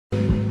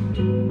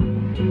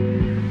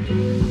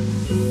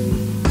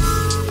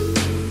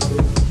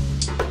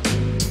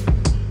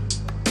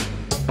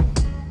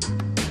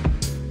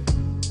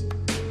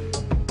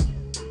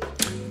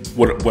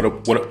What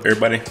up,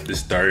 everybody? This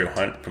is Dario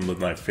Hunt from Live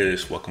Life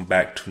Fearless. Welcome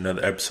back to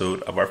another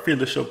episode of our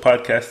Fearless Show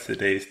podcast.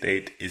 Today's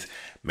date is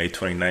May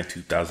 29,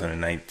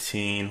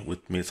 2019.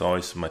 With me, as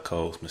always, is my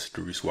co-host,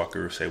 Mr. Reese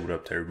Walker. Say what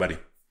up to everybody.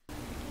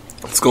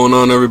 What's going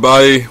on,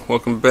 everybody?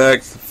 Welcome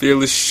back to the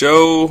Fearless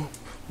Show.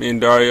 Me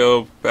and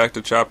Dario back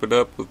to chop it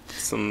up with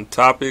some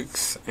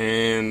topics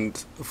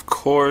and, of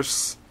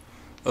course,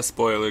 a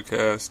spoiler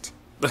cast.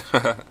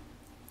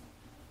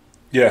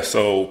 Yeah,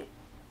 so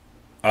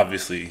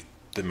obviously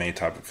the main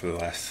topic for the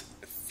last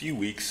few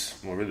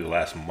weeks, well, really the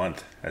last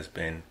month, has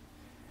been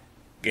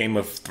Game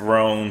of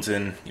Thrones,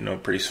 and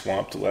pretty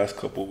swamped the last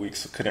couple of weeks,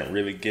 so couldn't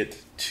really get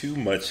too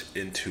much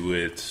into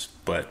it.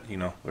 But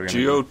we're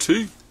gonna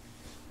GOT.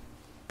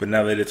 But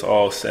now that it's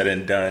all said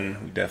and done,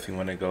 we definitely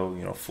want to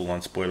go full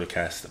on spoiler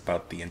cast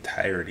about the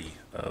entirety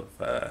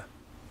of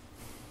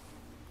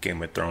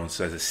Game of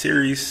Thrones as a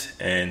series,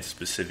 and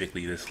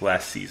specifically this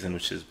last season,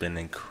 which has been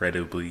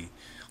incredibly,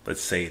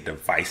 let's say,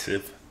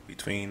 divisive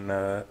between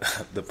the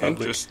public.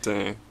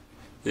 Interesting.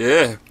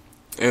 Yeah.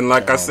 And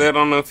like I said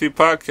on a few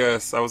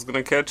podcasts, I was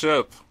going to catch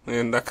up.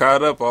 And I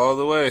caught up all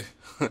the way.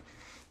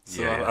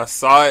 So yeah. I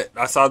saw it.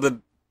 I saw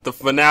the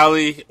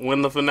finale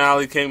when the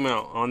finale came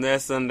out on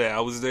that Sunday.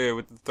 I was there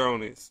with the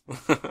Thronies.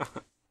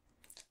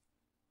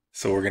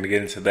 So we're going to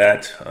get into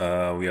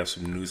that. We have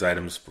some news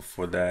items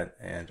before that.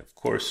 And of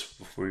course,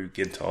 before we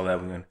get into all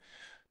that, we're going to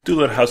do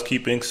a little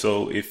housekeeping.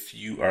 So if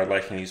you are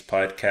liking these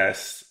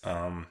podcasts,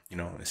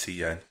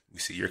 we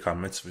see your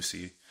comments. We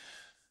see,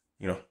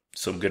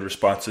 some good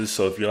responses.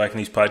 So if you're liking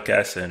these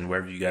podcasts and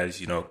wherever you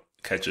guys,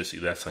 catch us,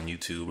 either that's on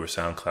YouTube or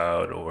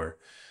SoundCloud or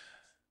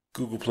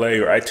Google Play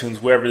or iTunes,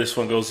 wherever this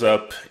one goes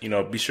up,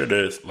 be sure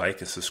to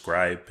like and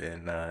subscribe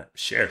and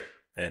share.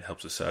 It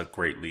helps us out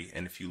greatly.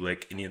 And if you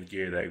like any of the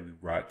gear that we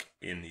rock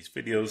in these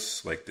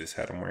videos, like this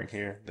hat I'm wearing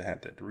here, the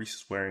hat that Reese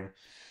is wearing,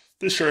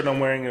 this shirt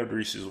I'm wearing, or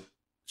Reese's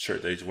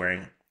shirt that he's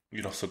wearing, you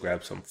can also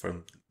grab some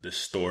from the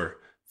store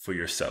for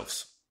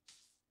yourselves.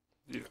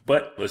 Yeah.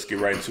 But let's get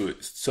right into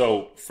it.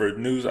 So for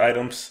news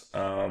items,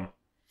 Cannes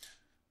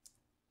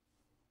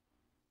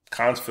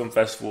Film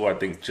Festival, I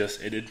think,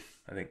 just ended,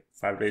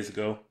 5 days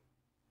ago.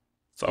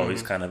 It's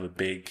always kind of a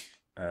big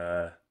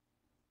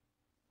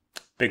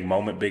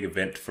moment, big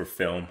event for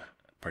film,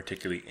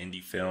 particularly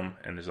indie film.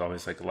 And there's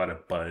always a lot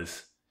of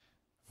buzz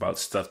about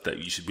stuff that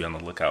you should be on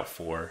the lookout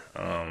for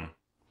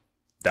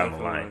down the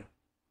line.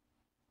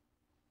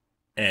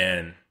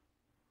 And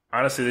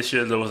honestly, this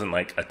year there wasn't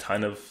a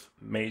ton of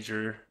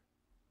major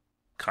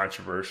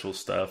controversial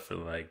stuff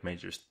or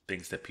major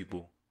things that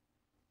people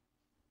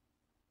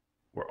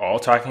were all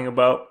talking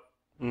about.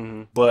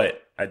 Mm-hmm.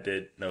 But I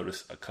did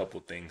notice a couple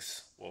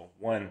things. Well,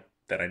 one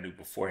that I knew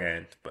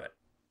beforehand, but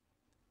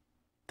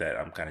that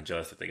I'm kind of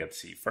jealous that they got to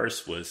see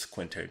first, was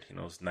Quentin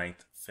Tarantino's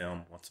 9th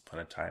film, Once Upon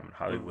a Time in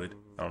Hollywood.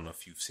 I don't know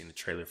if you've seen the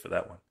trailer for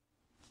that one.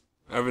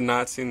 I have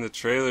not seen the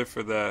trailer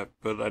for that,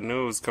 but I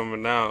knew it was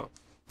coming out.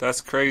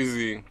 That's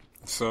crazy.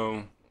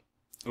 So,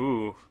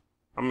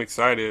 I'm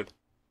excited.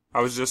 I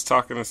was just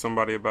talking to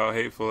somebody about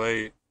Hateful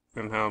Eight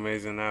and how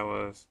amazing that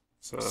was.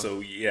 So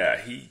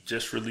yeah, he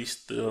just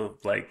released the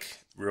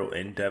real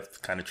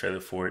in-depth kind of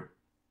trailer for it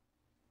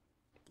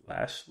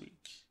last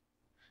week.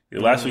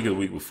 Last week or the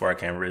week before, I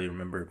can't really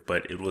remember,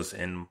 but it was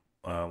in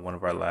one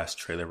of our last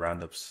trailer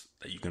roundups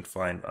that you can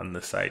find on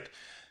the site.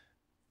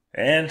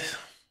 And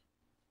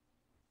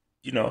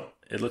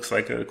it looks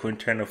like a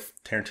Quentin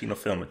Tarantino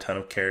film, a ton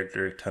of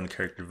character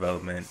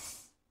development.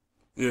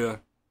 Yeah.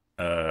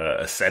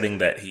 A setting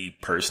that he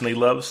personally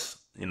loves,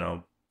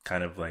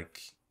 kind of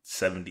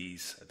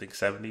 70s, I think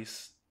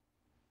 70s,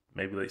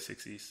 maybe late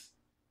 60s.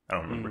 I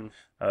don't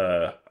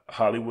remember.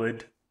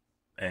 Hollywood,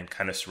 and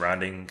kind of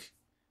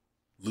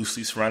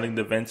loosely surrounding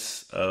the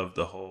events of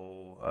the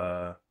whole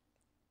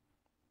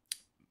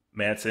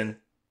Manson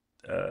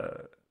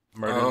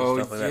murder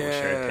and stuff like that with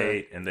Sharon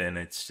Tate. And then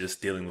it's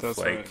just dealing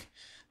with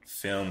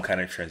film kind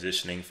of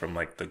transitioning from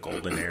the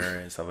golden era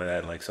and stuff like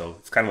that. So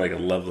it's kind of like a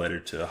love letter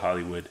to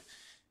Hollywood.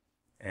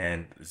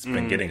 And it's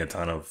been getting a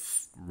ton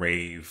of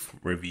rave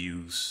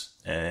reviews,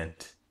 and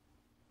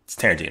it's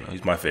Tarantino.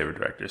 He's my favorite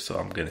director, so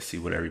I'm going to see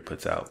whatever he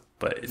puts out.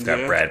 But it's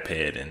got Brad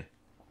Pitt and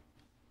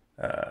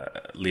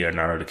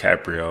Leonardo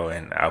DiCaprio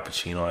and Al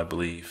Pacino, I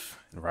believe,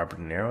 and Robert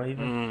De Niro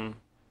even.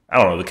 I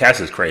don't know. The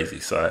cast is crazy,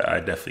 so I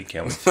definitely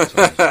can't wait to see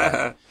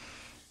something.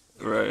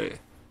 Right.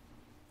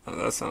 Oh,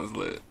 that sounds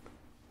lit.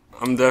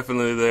 I'm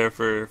definitely there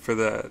for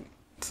that.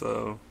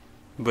 So,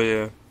 but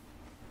yeah.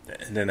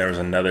 And then there was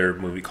another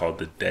movie called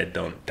The Dead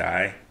Don't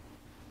Die.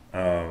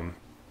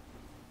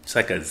 It's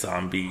like a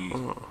zombie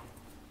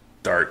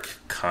dark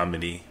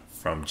comedy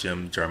from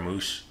Jim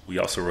Jarmusch. We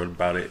also wrote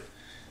about it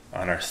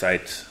on our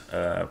site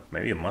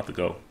maybe a month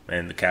ago.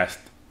 And the cast,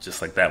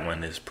 just like that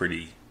one, is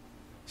pretty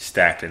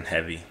stacked and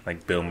heavy.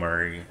 Like Bill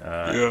Murray,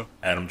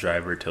 Adam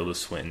Driver, Tilda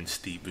Swinton,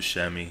 Steve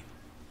Buscemi,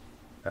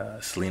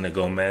 Selena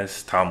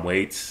Gomez, Tom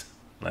Waits.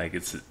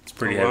 It's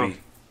pretty heavy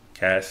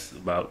cast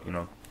about,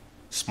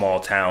 small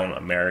town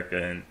America,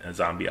 and a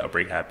zombie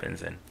outbreak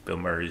happens, and Bill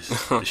Murray's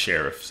the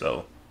sheriff.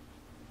 So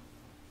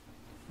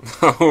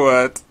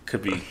What?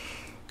 Could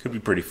be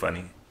pretty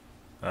funny.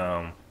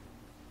 Oh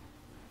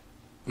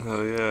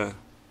yeah.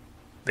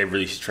 They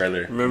released a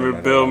trailer. Remember Not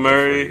that Bill long before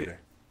Murray either.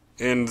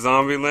 in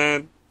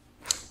Zombieland?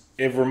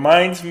 It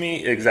reminds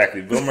me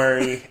exactly Bill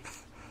Murray.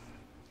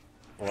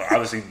 Well,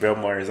 obviously Bill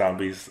Murray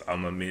zombies.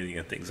 I'm immediately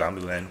gonna think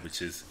Zombieland,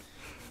 which is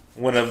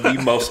one of the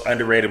most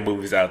underrated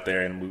movies out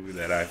there, and a movie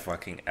that I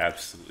fucking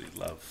absolutely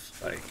love.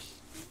 Like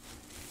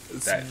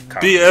that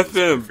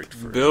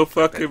BFM, Bill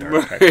fucking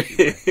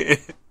Murray.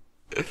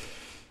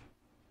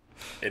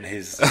 And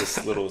his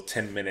this little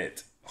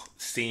 10-minute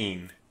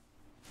scene,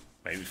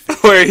 maybe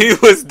 15, where he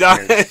was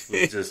dying, was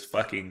just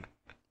fucking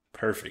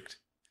perfect.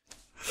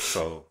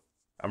 So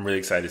I'm really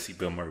excited to see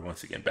Bill Murray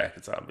once again back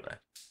in Zombieland.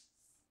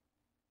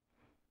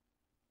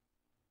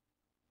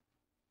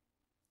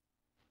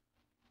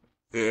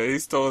 Yeah, he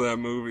stole that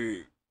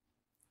movie.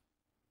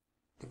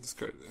 It's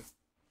crazy.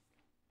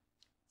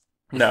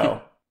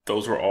 No,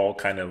 those were all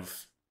kind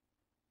of,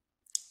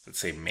 let's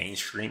say,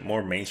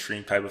 more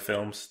mainstream type of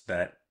films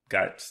that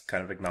got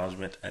kind of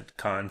acknowledgement at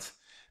cons.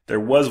 There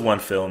was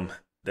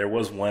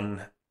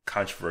one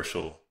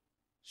controversial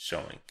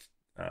showing,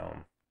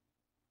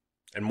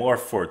 and more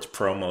for its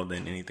promo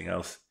than anything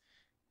else.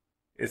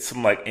 It's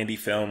some like indie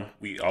film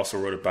we also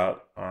wrote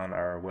about on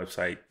our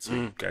website, so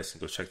you guys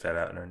can go check that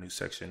out in our news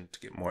section to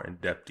get more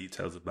in-depth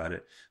details about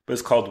it. But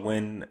it's called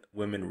When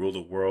Women Rule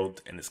the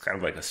World, and it's kind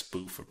of like a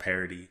spoof or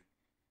parody.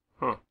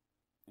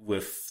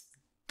 With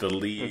the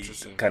lead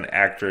kind of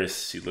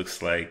actress, she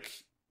looks like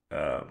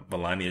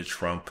Melania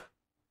Trump,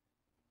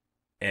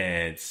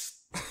 and it's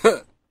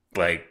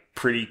like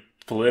pretty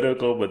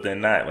political, but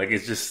then not. Like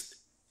it's just,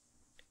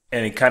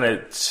 and it kind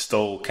of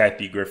stole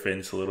Kathy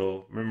Griffin's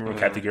little. Remember when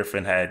Kathy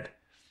Griffin had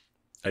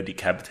a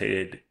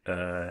decapitated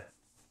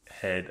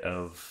head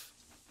of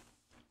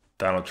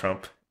Donald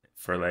Trump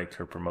for like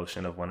her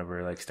promotion of one of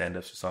her like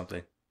stand-ups or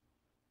something?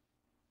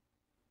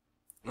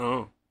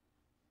 Oh,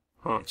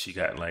 and she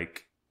got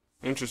like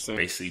interesting,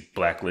 basically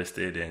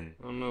blacklisted, and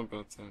I don't know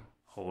about that.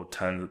 Whole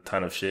ton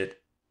of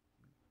shit.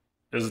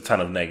 There's a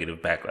ton of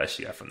negative backlash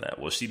she got from that.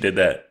 Well, she did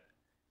that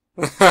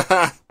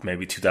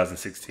maybe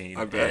 2016,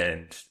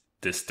 and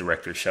this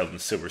director Sheldon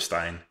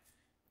Silverstein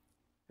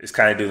is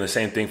kind of doing the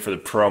same thing for the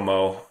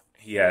promo.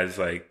 He has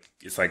like,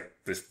 it's like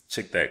this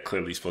chick that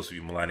clearly is supposed to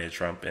be Melania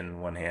Trump in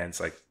one hand, it's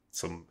like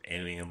some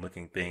alien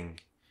looking thing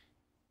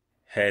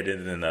head,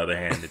 and then the other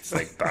hand it's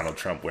like Donald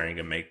Trump wearing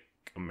a Make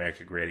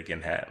America Great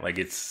Again hat. Like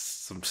it's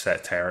some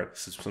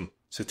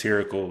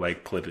satirical,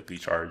 like politically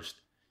charged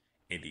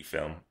indie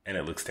film, and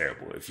it looks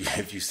terrible if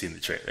you've seen the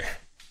trailer.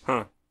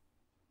 All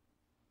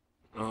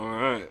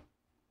right,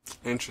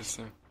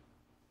 interesting.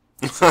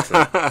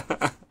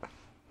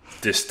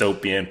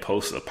 Dystopian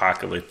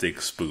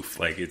post-apocalyptic spoof.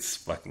 Like it's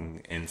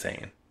fucking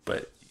insane.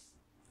 But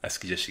I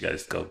suggest you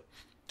guys go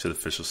to the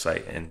official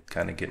site and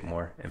kind of get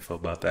more info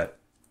about that.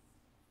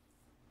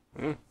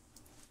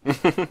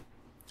 But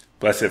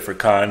that's it for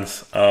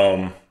cons.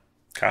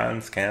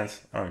 Cans.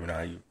 I don't even know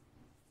how you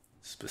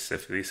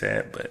specifically say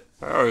it, but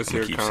I always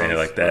hear keep cons, saying it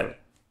like that.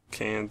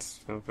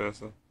 Cans, film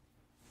festival.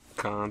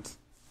 Cons.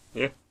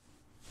 Yeah.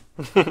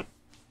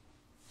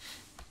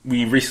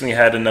 We recently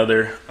had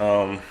another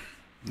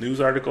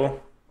news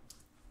article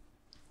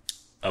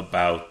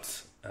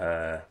about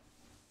I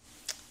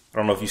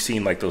don't know if you've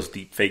seen like those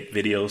deepfake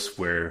videos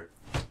where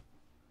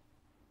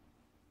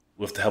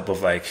with the help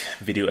of like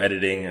video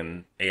editing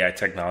and AI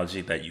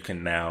technology that you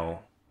can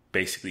now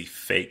basically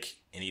fake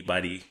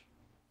anybody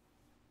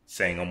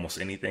saying almost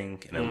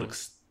anything, and it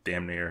looks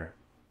damn near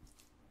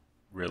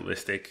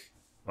realistic.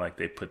 Like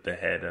they put the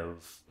head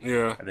of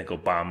I think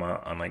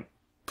Obama on like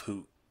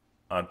Putin,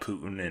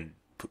 and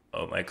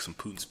like some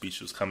Putin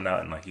speech was coming out,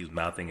 and like he was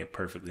mouthing it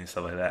perfectly and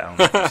stuff like that. I don't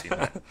know if you've seen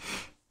that.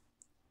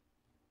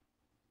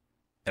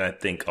 And I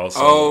think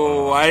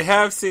also I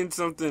have seen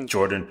something.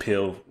 Jordan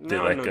Peele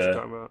did like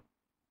a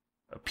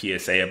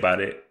PSA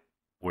about it,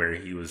 where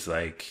he was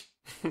like,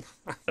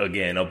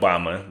 again,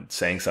 Obama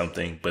saying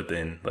something, but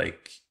then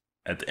like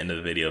at the end of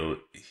the video,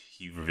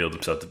 he revealed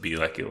himself to be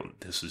like,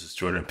 this was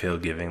Jordan Peele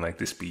giving like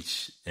this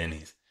speech, and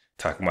he's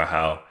talking about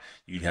how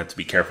you have to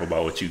be careful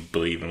about what you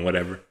believe and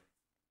whatever.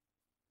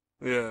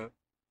 Yeah.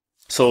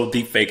 So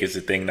deepfake is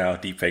a thing now,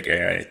 deepfake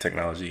AI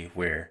technology,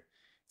 where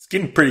it's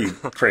getting pretty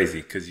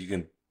crazy because you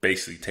can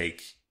basically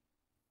take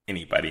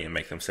anybody and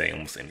make them say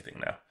almost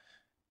anything now.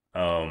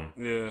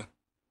 Yeah.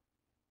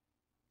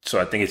 So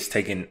I think it's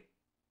taken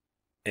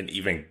an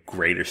even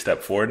greater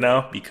step forward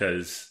now,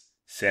 because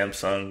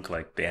Samsung,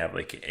 like they have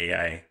like an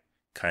AI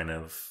kind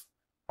of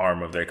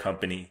arm of their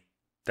company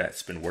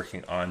that's been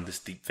working on this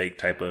deepfake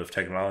type of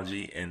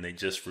technology, and they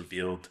just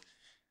revealed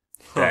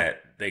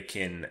that they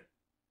can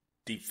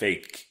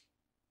deepfake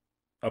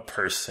a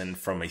person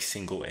from a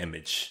single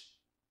image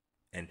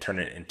and turn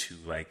it into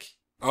like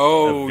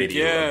a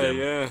video of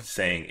them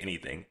saying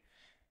anything.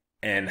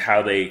 And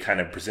how they kind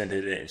of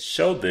presented it and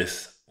showed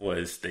this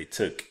was they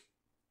took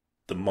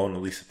the Mona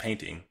Lisa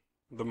painting.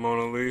 The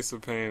Mona Lisa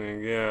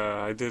painting,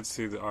 yeah. I did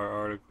see our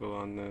article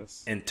on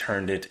this. And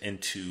turned it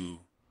into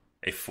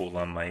a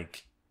full-on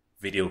like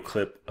video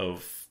clip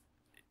of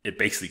it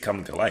basically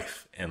coming to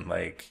life and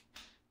like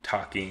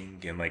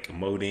talking and like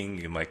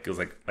emoting and like it was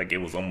like it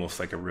was almost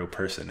like a real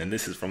person. And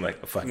this is from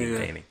like a fucking Yeah.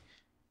 painting.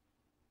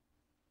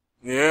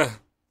 Yeah.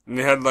 And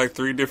they had like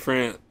 3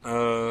 different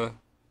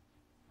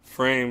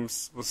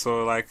frames,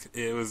 so like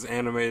it was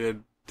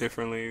animated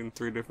differently in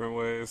 3 different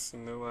ways,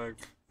 and they're like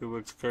it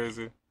looks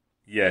crazy.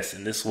 Yes,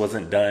 and this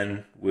wasn't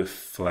done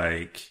with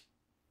like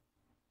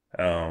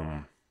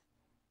um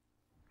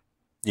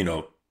you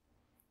know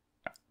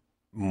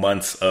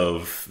months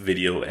of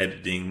video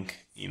editing,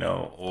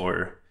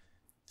 or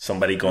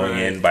somebody going Right.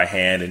 in by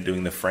hand and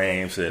doing the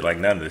frames. Like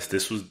none of this.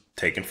 This was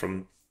taken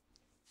from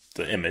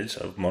the image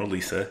of Mona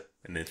Lisa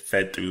and it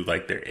fed through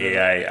like their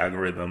Yeah. AI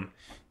algorithm,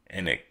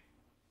 and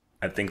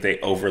I think they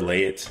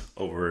overlay it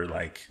over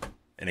like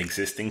an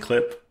existing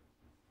clip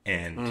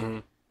and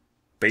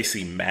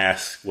basically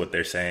mask what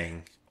they're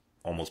saying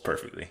almost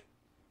perfectly,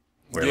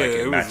 where Yeah, like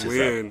it it was matches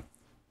up. weird.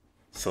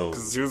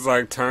 So Cause she was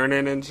like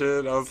turning and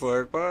shit. I was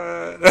like,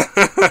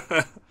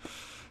 what?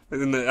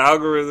 And then the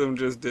algorithm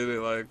just did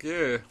it. Like,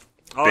 yeah,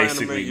 I'll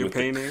animate basically your with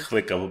the painting.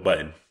 click of a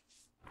button.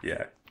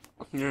 Yeah.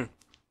 Yeah,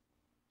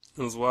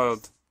 it was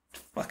wild.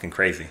 Fucking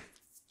crazy.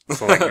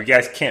 So like, if you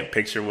guys can't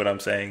picture what I'm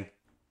saying,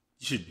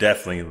 you should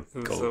definitely It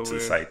was go so to the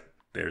weird. site.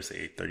 There's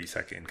a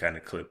 30-second kind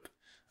of clip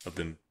of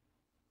them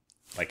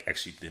like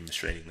actually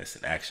demonstrating this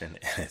in action,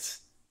 and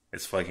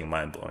it's fucking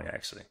mind blowing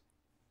actually.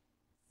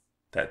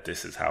 That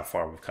this is how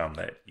far we've come.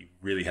 That you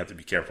really have to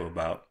be careful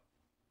about.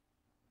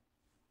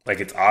 Like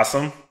it's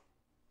awesome,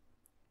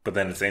 but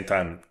then at the same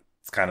time,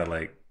 it's kind of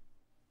like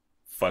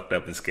fucked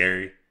up and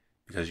scary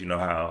because you know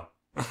how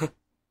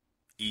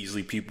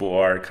easily people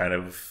are kind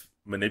of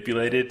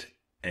manipulated,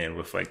 and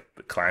with like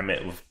the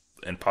climate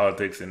and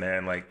politics and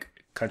then like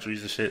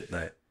countries and shit,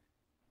 that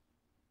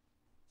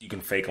you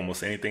can fake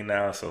almost anything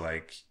now. So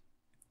like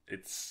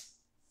it's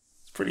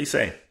pretty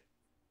insane.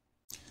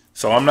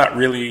 So I'm not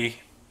really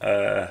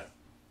a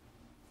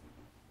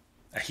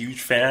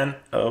huge fan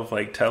of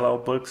like tell-all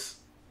books,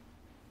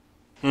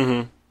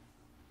 Mm-hmm.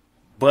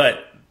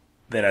 but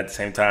then at the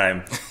same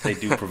time they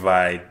do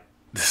provide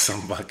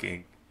some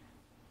fucking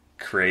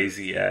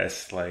crazy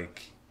ass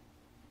like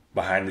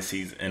behind the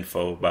scenes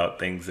info about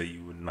things that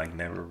you would like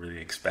never really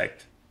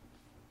expect.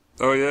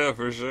 Oh yeah,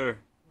 for sure.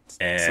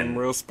 Some And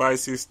real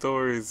spicy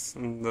stories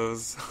in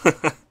those.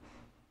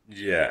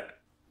 yeah,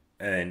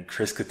 and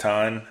Chris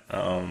Kattan,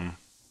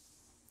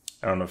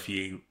 I don't know if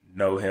you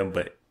know him,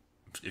 but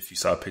if you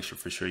saw a picture,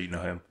 for sure you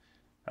know him.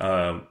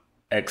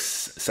 Ex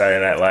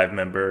Saturday Night Live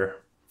member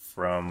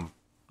from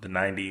the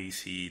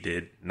 '90s. He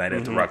did Night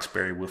at the hmm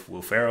Roxbury with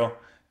Will Ferrell.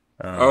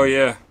 Oh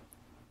yeah,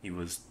 He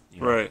was,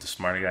 right. the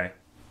smarter guy.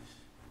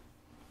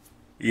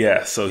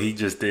 Yeah, so he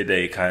just did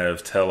a kind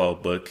of tell-all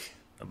book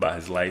about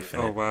his life,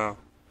 and Oh wow,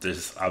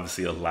 there's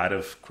obviously a lot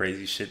of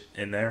crazy shit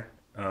in there,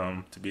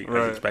 to be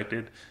as right.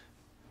 expected.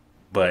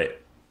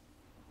 But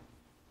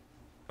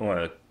one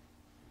of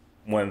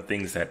the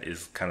things that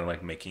is kind of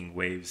like making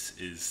waves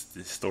is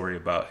this story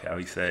about how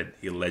he said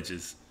he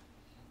alleges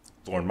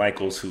Lorne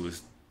Michaels, who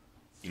was,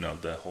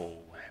 the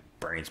whole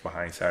brains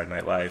behind Saturday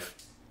Night Live,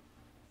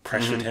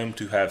 pressured hmm him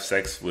to have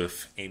sex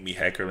with Amy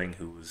Heckerling,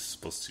 who was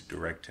supposed to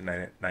direct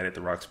Night at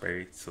the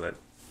Roxbury, so that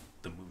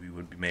the movie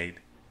would be made,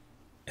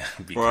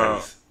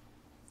 Wow. because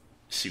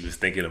she was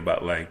thinking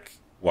about like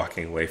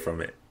walking away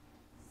from it.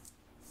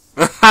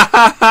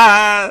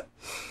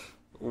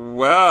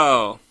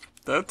 Wow,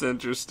 that's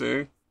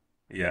interesting.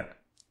 Yeah.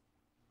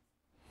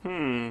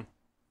 Hmm,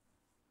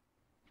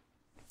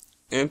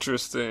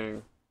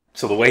 interesting.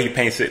 So the way he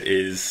paints it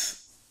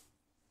is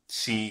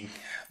she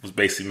was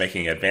basically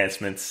making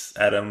advancements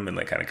at him and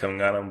like kind of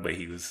coming at him, but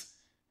he was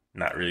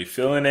not really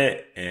feeling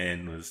it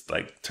and was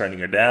like turning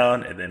her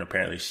down. And then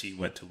apparently she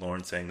went to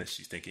Lauren saying that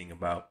she's thinking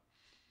about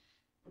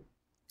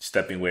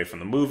stepping away from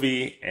the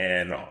movie,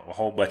 and a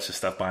whole bunch of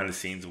stuff behind the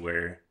scenes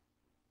where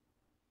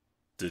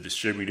the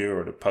distributor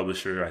or the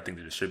publisher, I think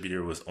the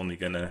distributor, was only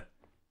gonna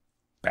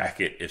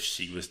back it if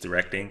she was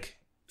directing.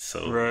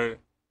 So Right.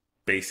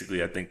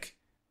 basically, I think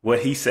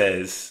what he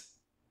says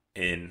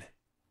in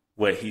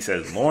what he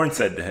says Lauren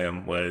said to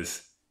him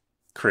was,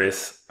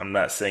 Chris, I'm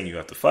not saying you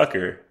have to fuck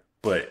her,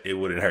 but it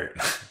wouldn't hurt.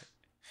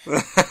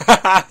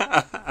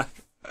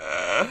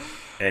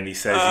 And he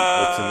says he uh,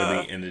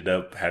 ultimately ended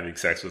up having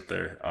sex with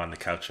her on the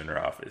couch in her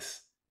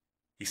office.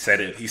 He said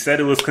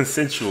it was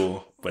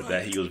consensual, but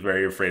that he what? was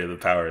very afraid of the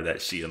power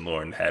that she and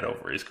Lauren had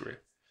over his career.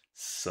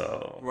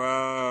 So,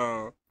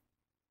 Wow.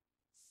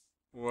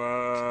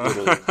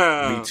 little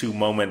Me Wow. Too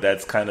moment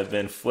that's kind of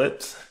been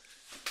flipped.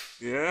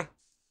 Yeah.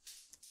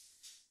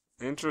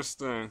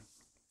 Interesting.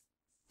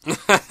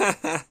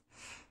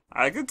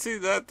 I could see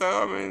that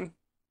though. I mean,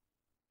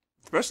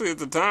 especially at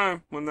the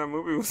time when that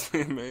movie was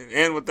being made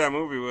and what that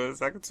movie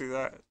was, I could see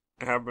that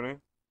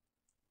happening.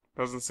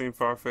 Doesn't seem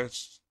far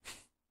fetched.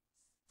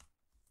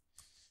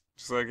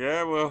 Just like,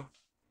 yeah, well,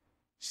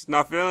 she's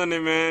not feeling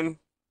it, man.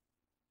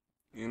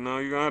 You're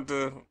gonna have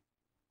to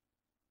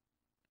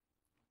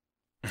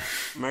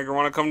make her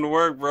want to come to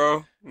work,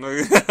 bro.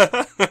 Like,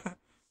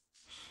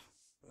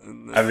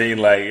 I mean,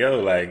 like, yo,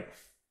 like,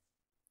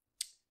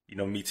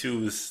 Me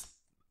Too it's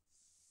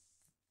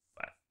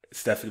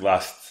definitely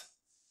lost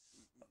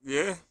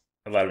a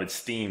lot of its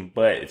steam,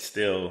 but it's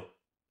still,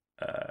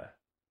 uh,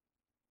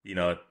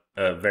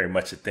 very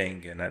much a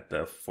thing and at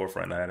the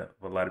forefront of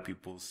a lot of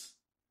people's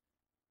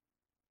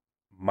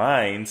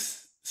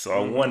minds. So I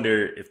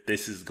wonder if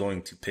this is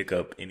going to pick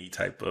up any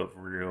type of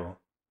real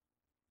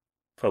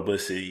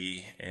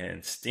publicity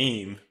and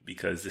steam,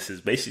 because this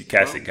is basically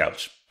casting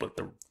couch, but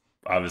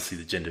obviously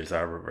the genders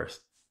are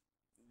reversed.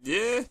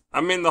 Yeah,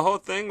 I mean the whole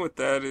thing with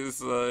that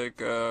is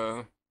like,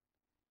 I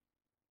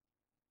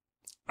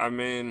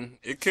mean,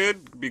 it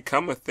could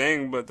become a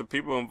thing, but the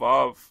people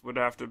involved would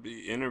have to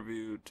be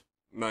interviewed.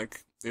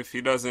 Like, if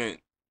he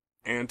doesn't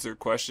answer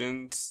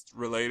questions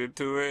related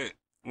to it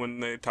when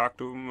they talk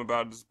to him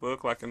about his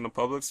book, like in the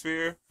public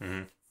sphere,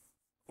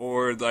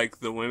 or like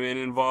the women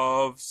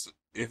involved,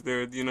 if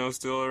they're,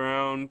 still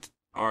around,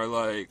 are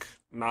like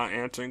not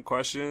answering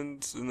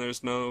questions and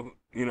there's no,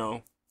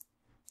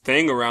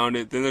 thing around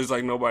it, then there's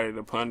like nobody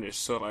to punish.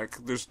 So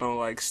like there's no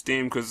like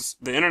steam, because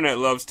the internet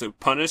loves to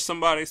punish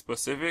somebody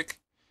specific,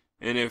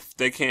 and if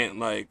they can't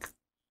like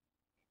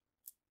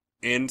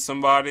end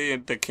somebody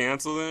and to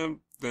cancel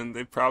them, then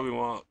they probably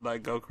won't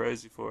like go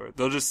crazy for it.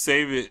 They'll just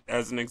save it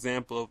as an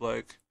example of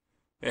like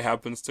it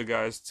happens to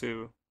guys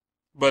too.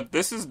 But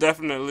this is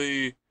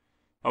definitely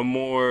a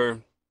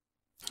more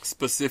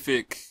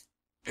specific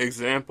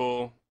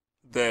example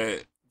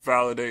that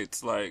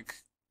validates like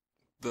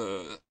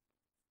the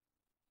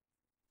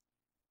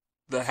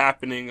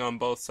happening on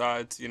both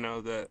sides,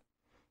 that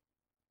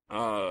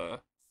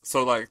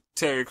so like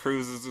Terry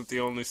Crews isn't the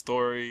only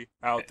story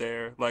out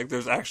there. Like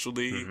there's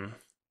actually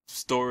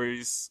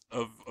stories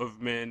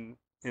of men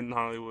in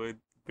Hollywood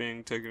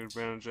being taken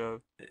advantage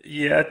of.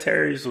 Yeah,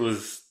 Terry's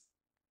was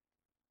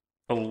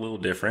a little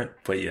different,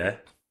 but yeah.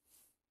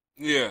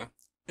 Yeah.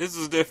 This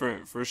is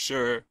different for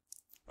sure.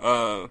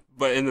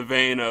 But in the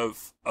vein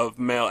of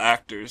male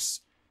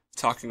actors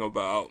talking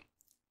about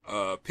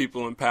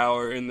people in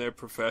power in their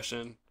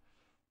profession,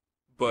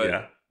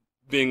 but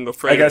being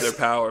afraid of their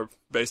power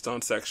based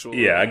on sexual.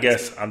 Yeah, I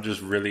guess I'm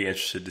just really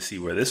interested to see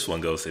where this one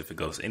goes, if it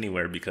goes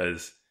anywhere,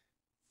 because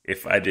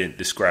if I didn't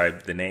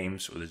describe the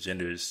names or the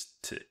genders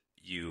to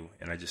you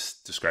and I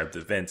just described the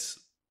events,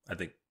 I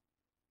think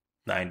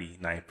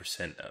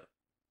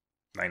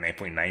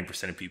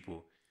 99.9% of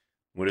people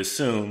would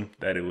assume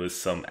that it was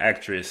some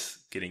actress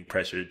getting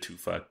pressured to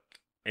fuck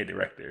a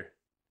director.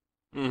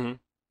 And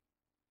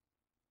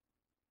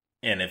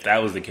if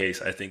that was the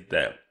case, I think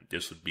that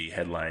this would be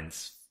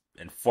headlines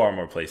in far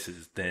more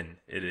places than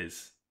it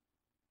is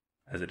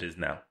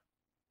now.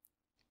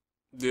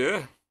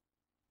 Yeah,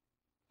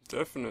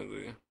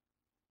 definitely.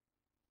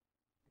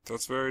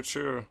 That's very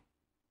true.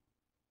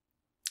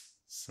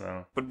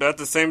 So, but at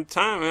the same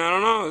time, I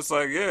don't know. It's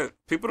like,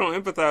 people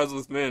don't empathize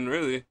with men,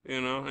 really.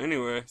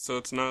 Anyway. So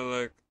it's not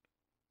like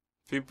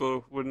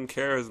people wouldn't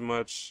care as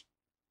much,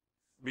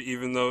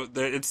 even though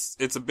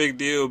it's a big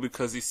deal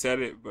because he said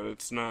it. But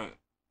it's not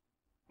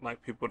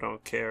like people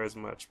don't care as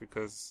much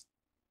because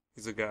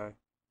he's a guy.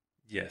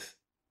 Yes.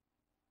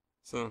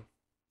 So,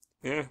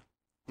 yeah.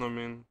 I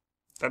mean,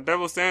 that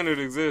double standard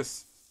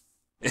exists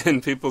in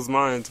people's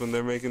minds when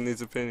they're making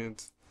these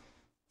opinions.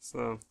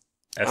 So,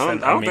 I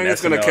don't think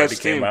it's going to catch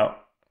steam. I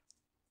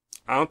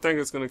don't think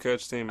it's going to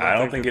catch steam. I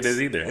don't think it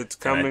is either. It's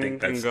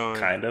coming and going.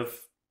 Kind of,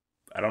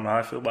 I don't know how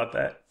I feel about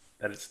that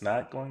it's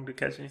not going to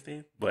catch any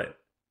steam, but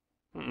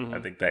I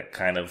think that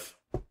kind of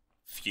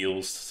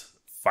adds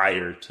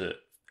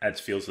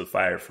fuels to the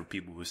fire for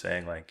people who are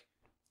saying like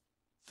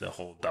the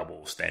whole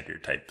double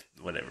standard type,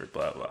 whatever,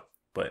 blah, blah.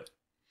 But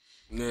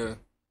yeah,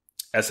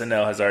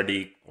 SNL has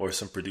already, or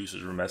some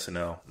producers from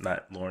SNL,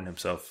 not Lauren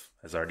himself,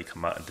 has already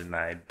come out and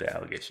denied the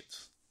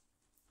allegations.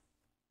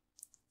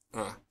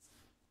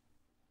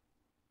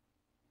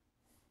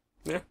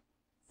 Yeah,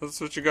 that's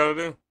what you gotta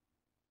do.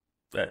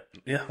 But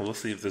yeah, we'll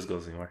see if this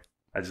goes anywhere.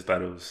 I just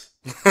thought it was.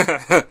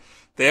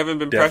 They haven't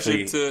been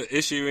pressured to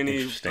issue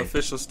any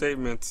official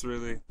statements,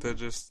 really. They're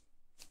just,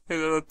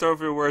 they'll throw a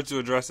few words to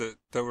address it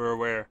that we're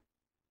aware.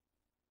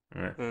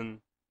 Right. And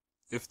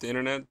if the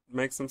internet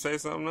makes them say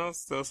something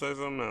else, they'll say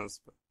something else.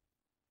 But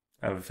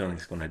I have a feeling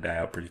it's going to die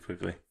out pretty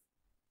quickly.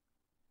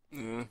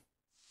 Yeah.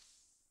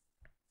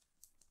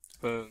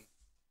 But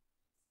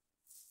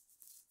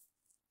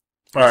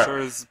I'm sure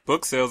his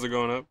book sales are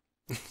going up.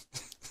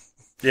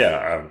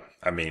 Yeah,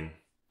 I mean,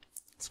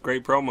 it's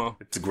great promo.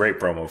 It's a great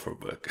promo for a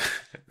book.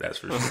 That's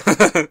for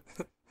sure.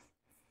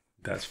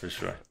 That's for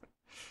sure.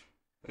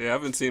 Yeah, I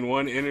haven't seen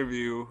one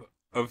interview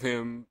of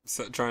him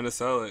trying to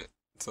sell it.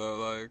 So,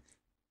 like,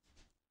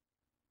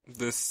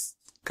 this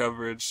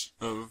coverage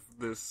of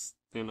this,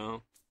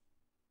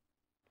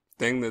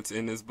 thing that's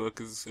in his book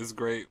is a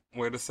great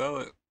way to sell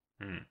it.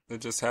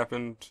 It just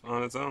happened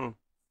on its own.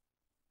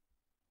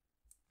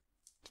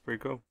 It's pretty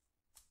cool.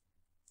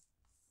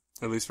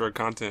 At least for a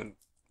content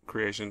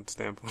creation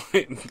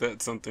standpoint,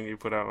 that's something you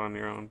put out on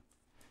your own.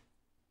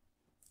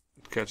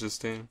 It catches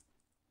steam.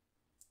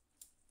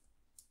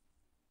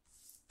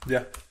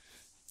 Yeah.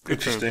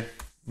 Interesting.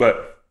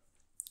 But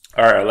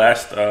All right, our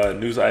last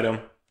news item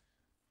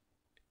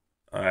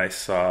I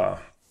saw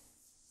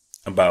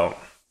about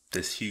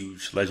this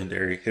huge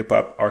legendary hip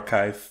hop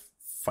archive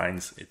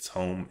finds its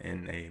home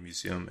in a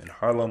museum in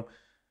Harlem.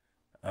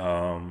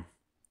 Um,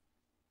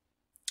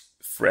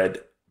 Fred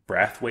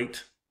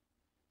Brathwaite,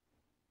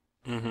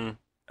 Mm-hmm.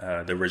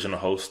 the original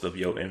host of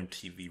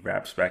MTV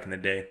Raps back in the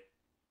day,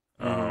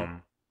 Mm-hmm.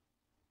 um,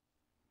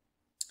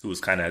 who was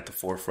kind of at the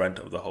forefront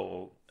of the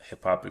whole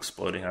hip hop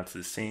exploding onto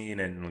the scene,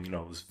 and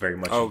was very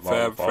much Oh, involved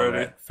Fab with all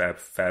Freddy. that.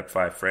 Fab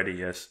Five Freddy,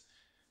 yes,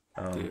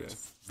 Yeah.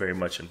 very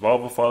much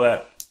involved with all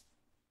that.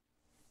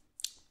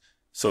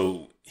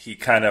 So he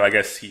kind of, I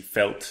guess, he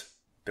felt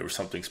there was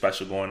something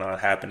special going on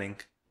happening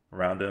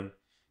around him,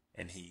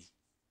 and he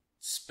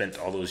spent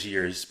all those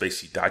years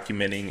basically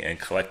documenting and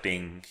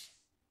collecting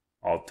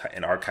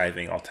and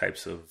archiving all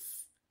types of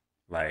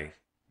like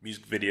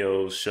music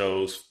videos,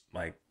 shows,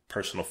 like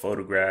personal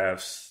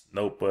photographs,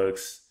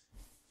 notebooks,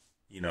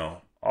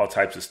 all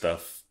types of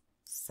stuff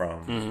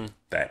from Mm-hmm.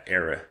 that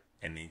era.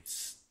 And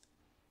it's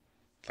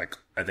like,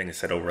 I think it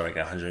said over like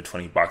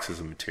 120 boxes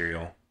of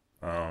material.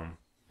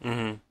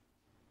 Mm-hmm.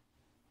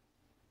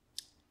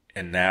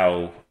 And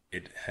now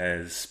it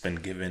has been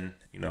given,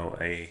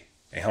 a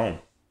home.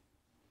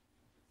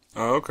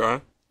 Oh,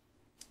 okay.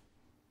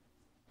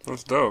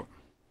 That's dope.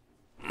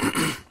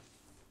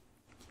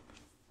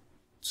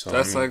 So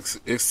That's like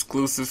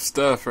exclusive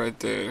stuff right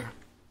there.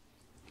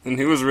 And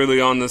he was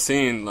really on the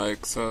scene,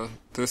 like, so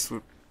this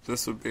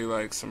would be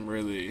like some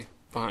really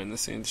behind the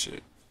scenes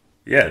shit.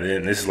 yeah,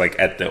 then this is like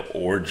at the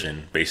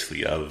origin,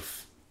 basically,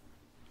 of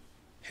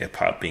hip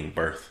hop being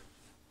birthed.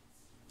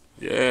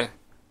 Yeah.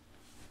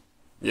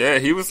 Yeah,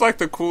 he was like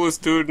the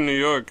coolest dude in New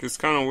York. It's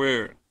kind of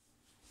weird.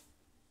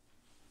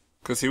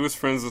 Because he was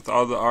friends with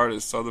all the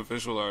artists, all the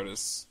visual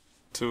artists,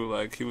 too.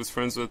 Like, he was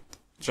friends with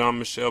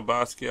Jean-Michel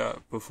Basquiat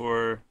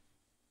before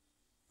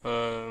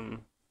Warhol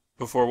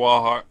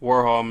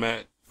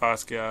met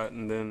Basquiat.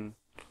 And then,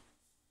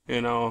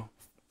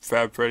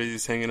 Fab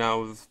Freddy's hanging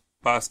out with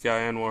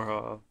Basquiat and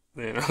Warhol,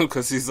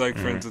 because he's, like,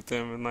 friends with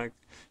them. And, like,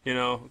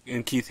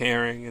 and Keith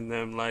Haring and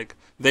them, like,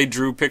 they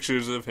drew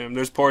pictures of him.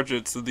 There's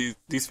portraits of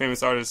these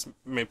famous artists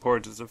made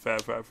portraits of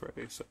Fab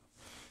Freddy. So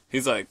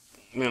he's like,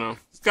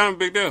 it's kind of a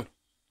big deal.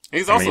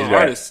 He's also an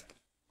artist.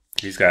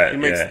 He's got, He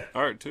makes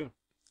art too.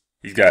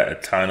 he's got a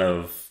ton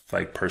of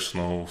like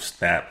personal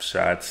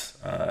snapshots.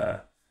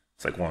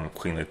 It's like one with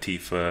Queen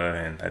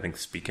Latifah, and I think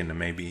speaking to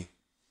maybe,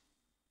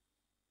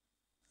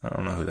 I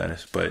don't know who that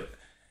is, but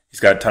he's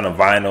got a ton of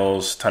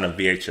vinyls, ton of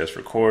VHS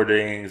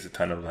recordings, a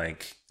ton of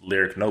like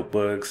lyric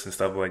notebooks and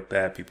stuff like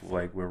that. People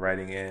like were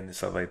writing in and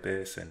stuff like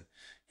this, and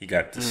he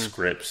got the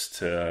scripts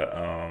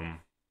to,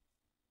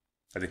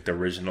 I think the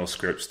original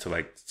scripts to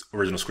like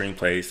original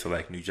screenplays to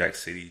like New Jack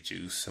City,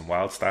 Juice, and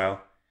Wild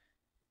Style,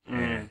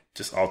 and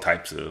just all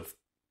types of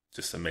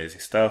just amazing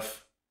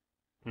stuff.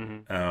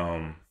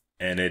 Mm-hmm.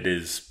 And it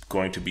is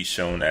going to be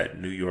shown at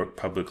New York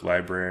Public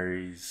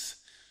Library's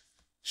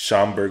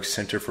Schomburg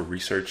Center for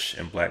Research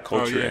in Black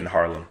Culture in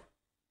Harlem.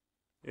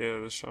 Yeah,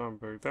 the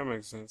Schomburg. That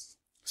makes sense.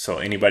 So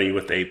anybody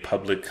with a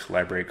public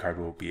library card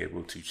will be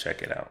able to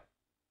check it out.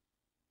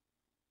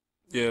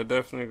 Yeah,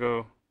 definitely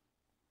go.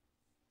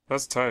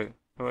 That's tight.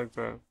 I like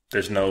that.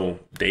 There's no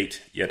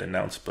date yet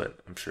announced, but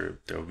I'm sure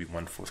there will be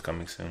one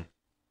forthcoming soon.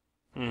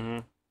 Mm-hmm.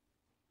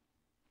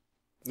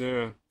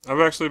 Yeah.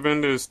 I've actually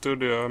been to his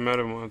studio. I met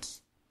him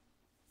once.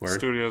 Word?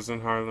 Studios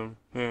in Harlem.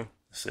 Yeah.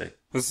 Sick.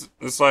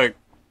 It's like,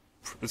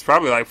 it's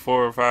probably like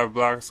 4 or 5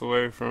 blocks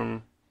away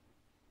from,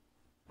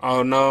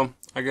 oh no,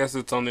 I guess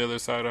it's on the other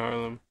side of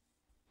Harlem.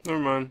 Never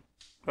mind.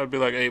 That'd be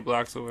like 8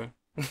 blocks away.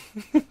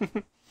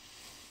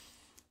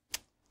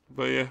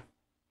 But yeah.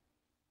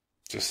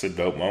 Just a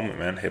dope moment,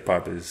 man. Hip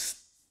hop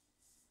has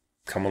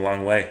come a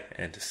long way,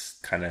 and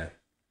just kind of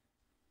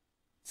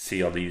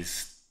see all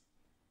these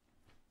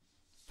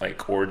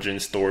like origin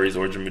stories,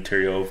 origin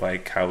material of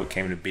like how it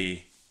came to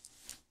be.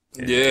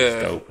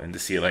 It's dope, and to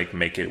see it like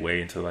make it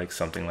way into like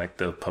something like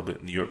the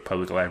New York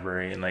Public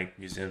Library and like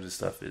museums and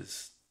stuff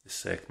is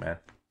sick, man.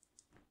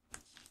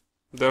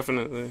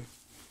 Definitely.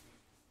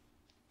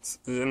 It's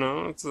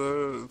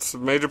a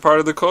major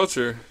part of the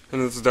culture,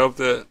 and it's dope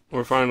that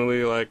we're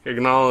finally like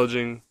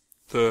acknowledging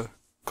the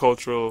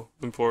cultural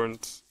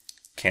importance.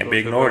 Can't be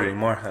ignored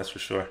anymore, that's for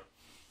sure.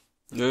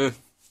 Yeah.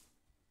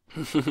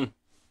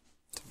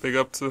 Big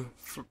up to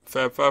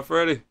Fab Five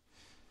Freddy.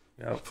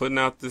 Yep. Putting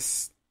out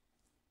this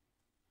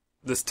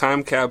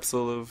time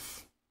capsule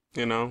of,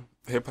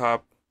 hip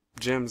hop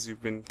gems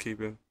you've been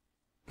keeping.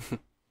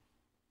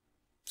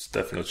 Just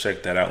definitely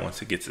check that out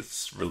once it gets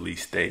its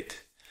release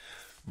date.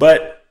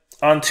 But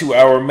on to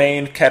our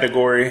main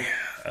category,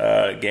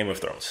 Game of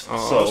Thrones.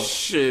 Oh,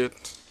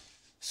 shit.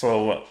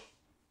 So,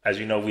 as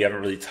you know, we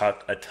haven't really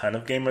talked a ton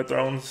of Game of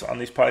Thrones on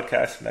these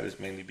podcasts, and that is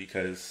mainly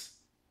because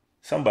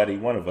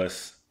one of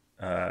us,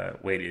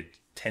 waited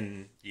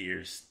 10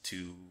 years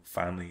to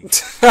finally...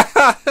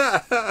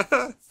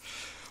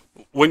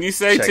 When you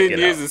say 10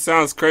 years, out. It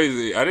sounds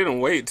crazy. I didn't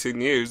wait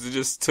 10 years. It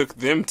just took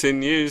them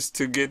 10 years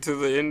to get to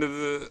the end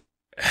of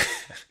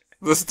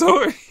the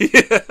story.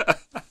 Yeah.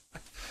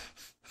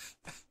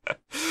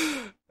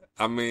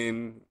 I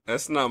mean,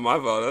 that's not my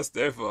fault. That's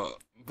their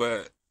fault.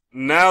 But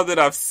now that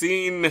I've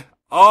seen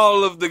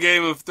all of the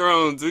Game of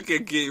Thrones, we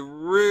can get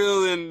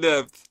real in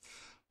depth.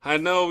 I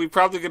know we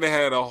probably could have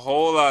had a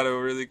whole lot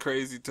of really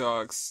crazy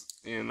talks,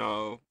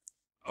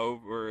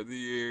 over the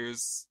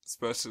years,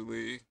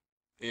 especially,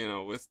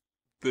 with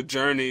the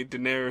journey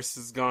Daenerys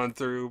has gone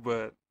through.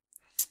 But,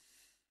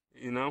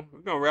 we're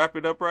going to wrap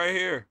it up right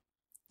here.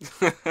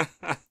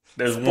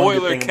 There's one good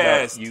Spoiler thing about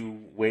cast.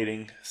 you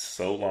waiting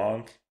so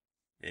long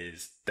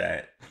is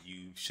that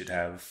you should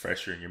have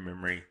fresher in your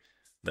memory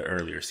the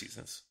earlier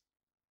seasons.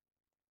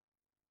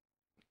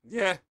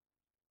 Yeah,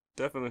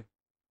 definitely.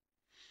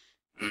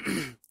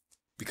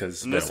 Because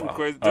it's And been a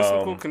while. there's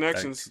some cool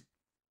connections.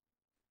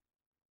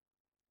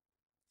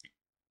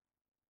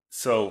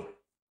 So,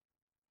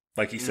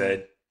 like you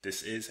said,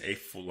 this is a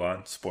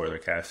full-on spoiler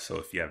cast. So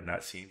if you have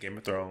not seen Game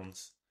of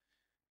Thrones,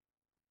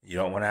 you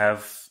don't want to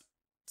have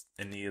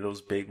any of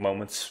those big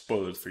moments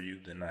spoiled for you,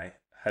 then I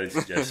highly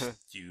suggest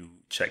you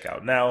check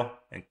out now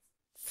and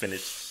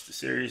finish the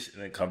series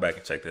and then come back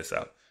and check this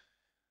out.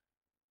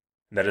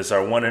 That is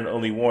our one and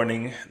only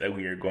warning that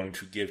we are going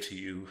to give to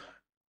you.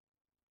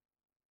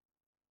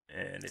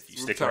 And if you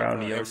stick around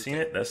and you haven't seen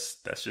it, that's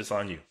just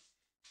on you.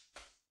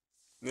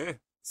 Yeah.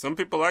 Some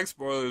people like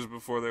spoilers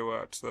before they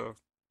watch, so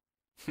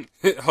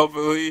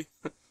hopefully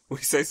we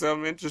say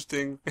something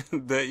interesting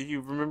that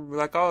you remember,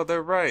 like, oh,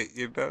 they're right,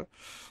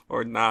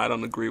 or nah, I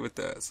don't agree with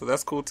that. So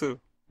that's cool too.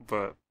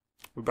 But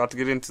we're about to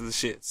get into the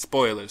shit.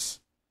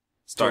 Spoilers.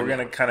 So we're going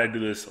to kind of do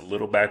this a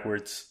little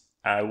backwards.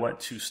 I want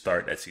to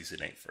start at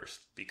season 8 first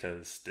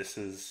because this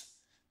has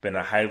been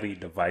a highly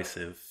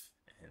divisive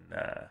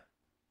and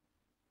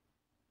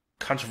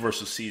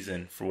controversial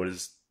season for what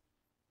has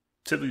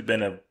typically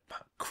been a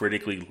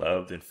critically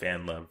loved and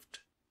fan loved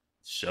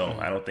show.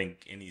 I don't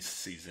think any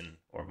season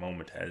or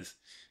moment has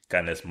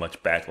gotten as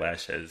much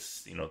backlash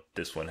as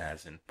this one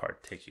has in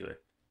particular.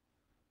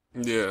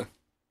 Yeah.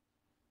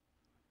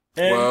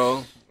 And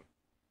well,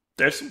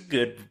 there's some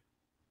good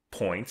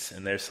points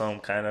and there's some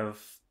kind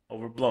of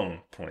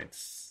overblown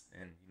points,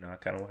 and I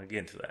kind of want to get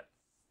into that.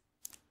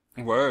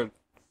 Word.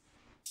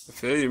 I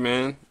feel you,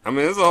 man. I mean,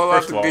 there's a whole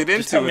lot to get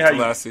into with the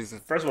last season.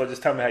 First of all,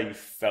 just tell me how you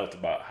felt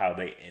about how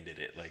they ended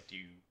it. Like, do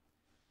you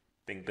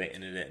think they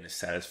ended it in a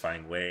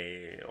satisfying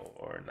way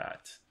or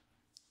not?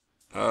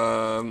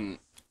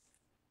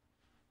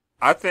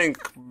 I think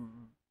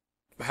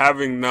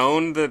having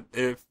known that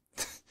if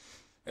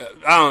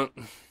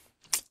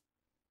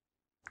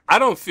I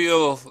don't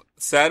feel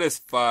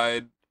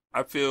satisfied.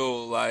 I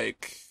feel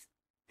like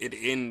it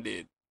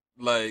ended.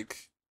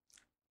 Like,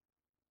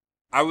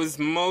 I was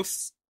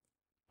most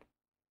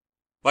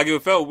like,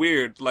 it felt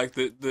weird. Like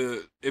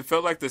it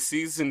felt like the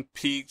season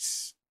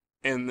peaked,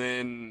 and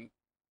then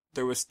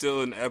there was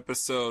still an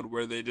episode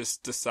where they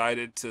just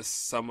decided to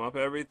sum up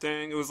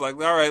everything. It was like,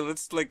 all right,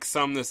 let's like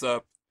sum this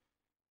up.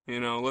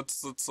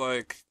 Let's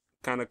like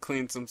kind of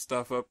clean some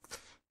stuff up.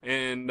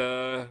 And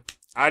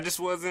I just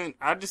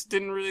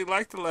didn't really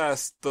like the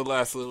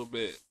last little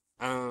bit.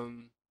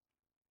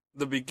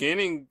 The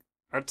beginning,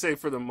 I'd say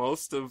for the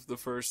most of the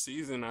first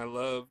season, I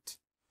loved,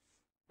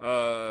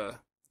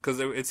 because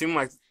it seemed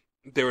like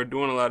they were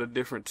doing a lot of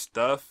different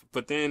stuff,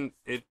 but then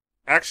it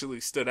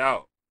actually stood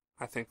out,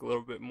 I think, a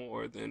little bit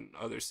more than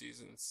other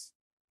seasons,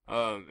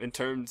 in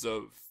terms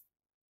of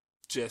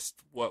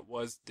just what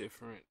was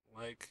different.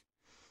 Like,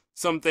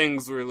 some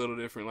things were a little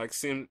different. Like,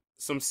 some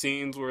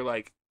scenes were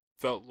like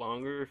felt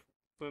longer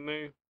than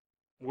they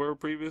were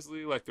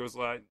previously. Like, there was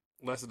like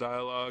less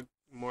dialogue,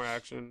 more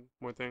action,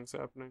 more things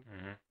happening.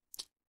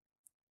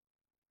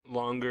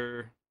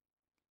 Longer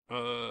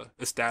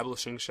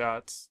establishing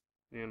shots,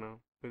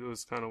 It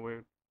was kind of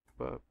weird,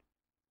 but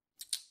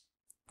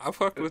I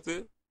fucked with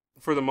it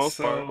for the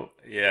most part.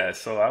 Yeah,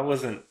 so I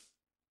wasn't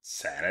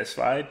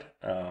satisfied.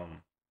 But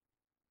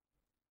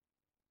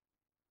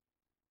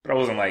I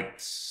wasn't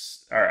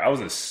I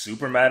wasn't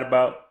super mad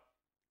about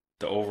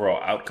the overall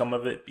outcome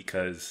of it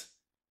because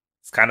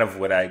it's kind of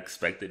what I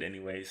expected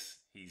anyways.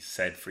 He's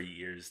said for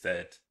years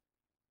that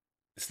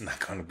it's not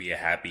going to be a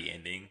happy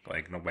ending.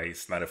 Like,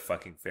 it's not a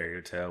fucking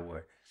fairy tale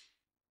where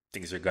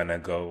things are going to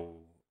go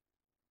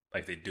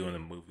like they do in the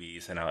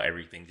movies and how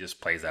everything just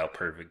plays out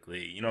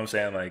perfectly. You know what I'm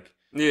saying? Like,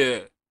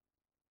 yeah.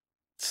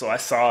 So I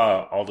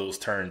saw all those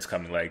turns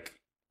coming. Like,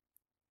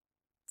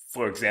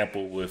 for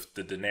example, with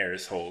the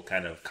Daenerys whole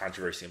kind of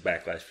controversy and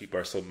backlash, people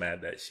are so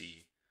mad that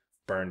she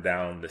burned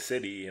down the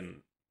city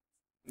and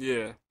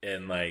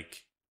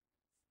like,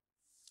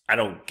 I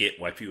don't get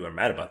why people are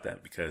mad about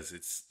that because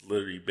it's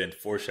literally been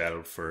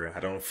foreshadowed for I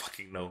don't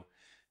fucking know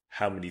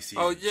how many seasons.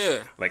 Oh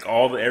yeah, like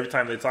every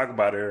time they talk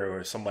about her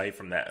or somebody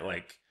from that,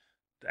 like,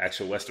 the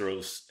actual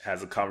Westeros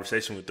has a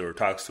conversation with her or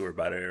talks to her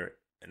about her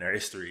and her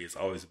history, it's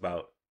always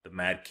about the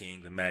Mad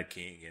King,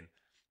 and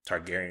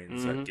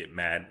Targaryens that get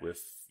mad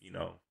with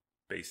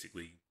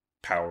basically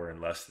power and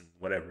lust and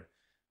whatever.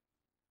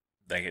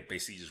 Like, it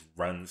basically just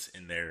runs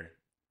in their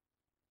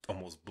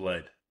almost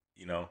blood,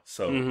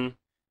 So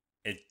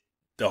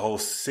the whole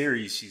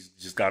series, she's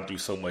just gone through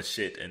so much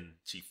shit, and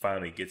she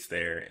finally gets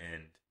there,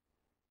 and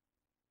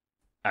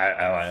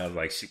I was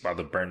like, she about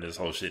to burn this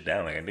whole shit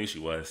down. Like, I knew she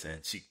was,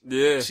 and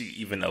Yeah. she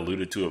even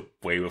alluded to it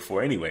way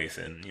before, anyways.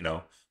 And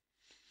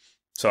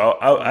so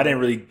I didn't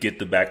really get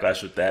the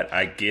backlash with that.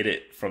 I get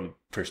it from the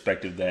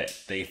perspective that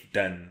they've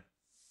done.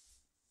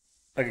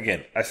 Like,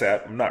 again, I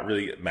said I'm not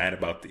really mad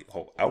about the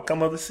whole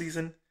outcome of the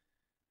season,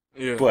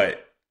 Yeah.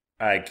 but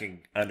I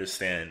can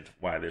understand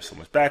why there's so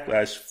much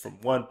backlash.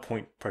 From one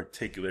point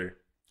particular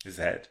is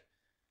that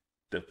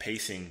the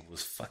pacing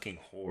was fucking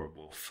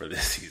horrible for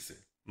this season.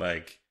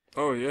 Like,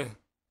 Oh yeah.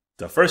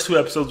 the first 2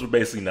 episodes were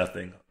basically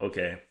nothing.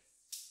 Okay,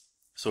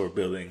 so we're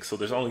building. So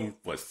there's only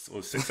what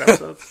 6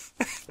 episodes.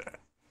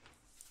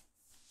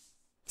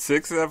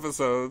 6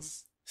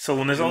 episodes. So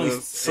when there's only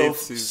so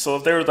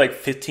if there was like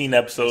 15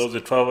 episodes or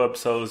 12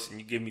 episodes, and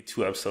you give me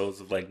 2 episodes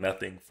of like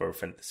nothing for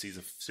a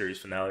season series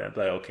finale, I'd be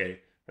like,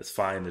 okay, that's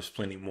fine. There's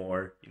plenty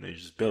more. You're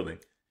just building.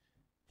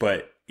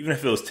 But even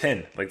if it was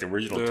 10, like the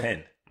original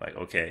 10, like,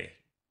 okay,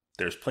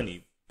 there's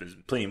plenty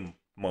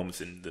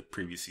moments in the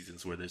previous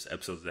seasons where there's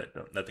episodes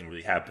that nothing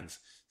really happens,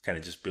 kind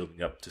of just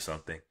building up to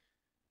something.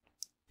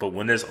 But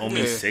when there's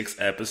only 6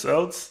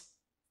 episodes,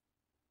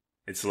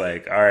 it's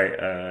like, all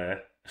right,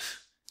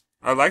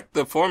 I like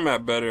the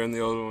format better in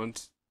the older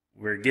ones.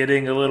 We're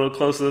getting a little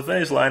close to the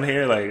finish line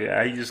here. Like,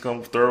 are you just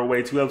gonna throw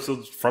away 2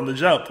 episodes from the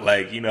jump?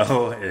 Like, and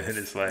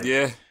it's like,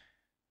 yeah,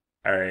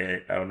 all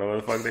right, I don't know where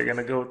the fuck they're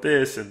gonna go with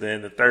this. And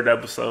then the 3rd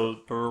episode,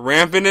 we're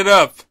ramping it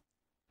up.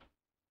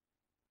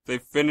 They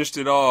finished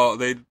it all.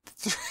 They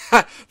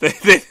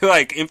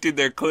like emptied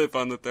their clip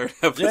on the 3rd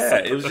episode. Yeah,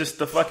 it was just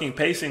the fucking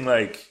pacing.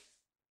 Like,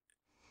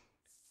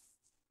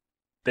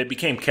 they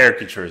became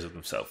caricatures of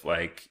themselves.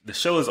 Like, the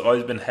show has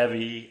always been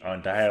heavy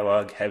on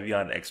dialogue, heavy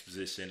on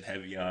exposition,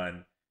 heavy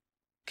on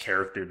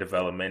character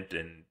development,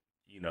 and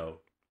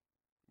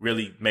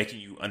really making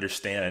you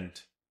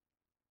understand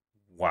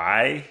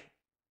why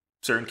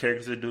certain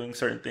characters are doing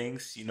certain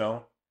things.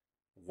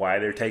 Why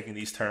they're taking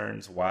these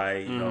turns,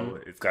 why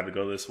it's got to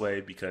go this way,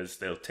 because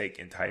they'll take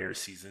entire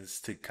seasons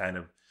to kind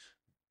of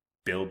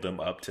build them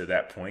up to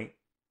that point.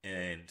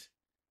 And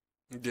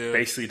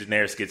basically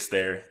Daenerys gets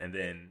there, and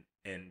then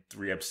in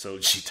 3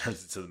 episodes she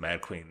turns into the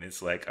Mad Queen.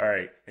 It's like, all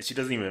right, and she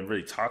doesn't even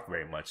really talk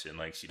very much, and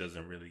like she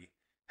doesn't really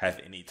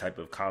have any type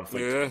of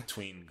conflict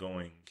between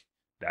going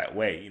that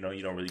way. You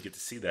don't really get to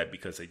see that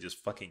because they just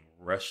fucking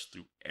rush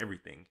through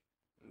everything.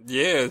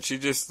 Yeah, she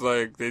just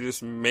they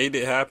just made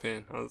it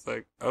happen. I was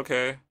like,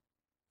 okay.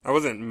 I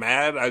wasn't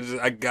mad.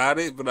 I got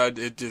it, but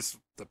it just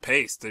the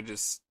pace. They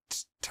just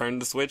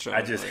turned the switch on.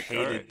 I just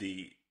hated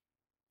the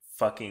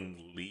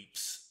fucking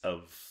leaps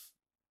of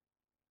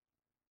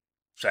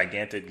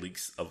gigantic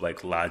leaks of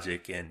like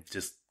logic and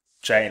just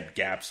giant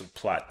gaps of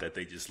plot that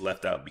they just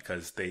left out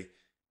because they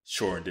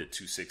shortened it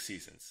to 6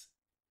 seasons.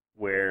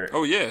 Where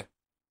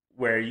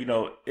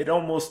it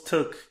almost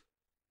took.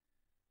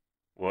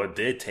 Well, it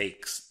did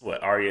take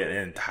Arya an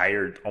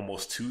entire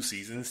almost 2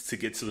 seasons to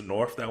get to the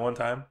north that one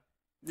time.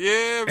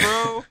 Yeah,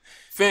 bro.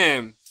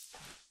 Fam,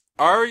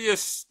 Arya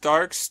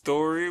Stark's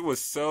story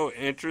was so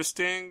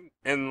interesting,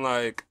 and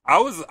like I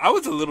was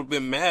a little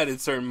bit mad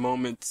at certain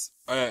moments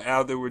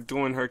how they were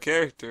doing her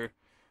character,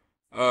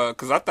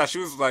 because I thought she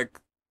was like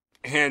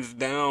hands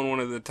down one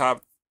of the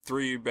top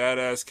 3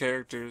 badass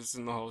characters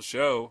in the whole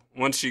show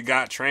once she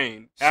got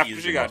trained. After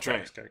she got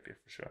trained, character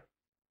for sure.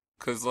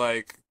 Because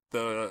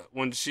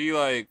when she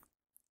I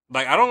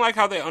don't like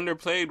how they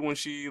underplayed when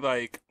she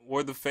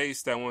wore the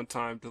face that one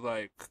time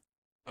to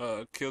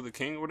kill the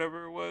king or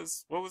whatever it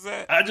was. What was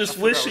that? I just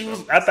wish she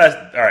was. I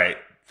thought, all right,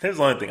 here's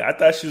the only thing. I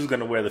thought she was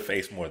gonna wear the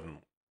face more than.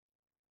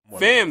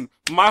 Fam,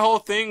 my whole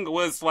thing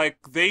was I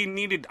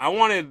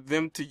wanted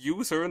them to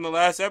use her in the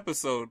last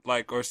episode,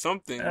 or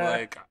something. All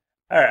right,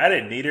 I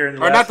didn't need her in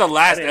the not the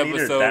last I didn't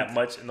episode. Need her that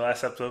much in the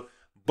last episode,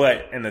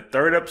 but in the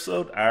 3rd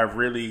episode, I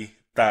really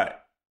thought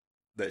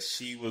that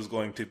she was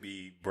going to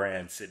be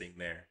Bran sitting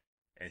there,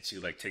 and she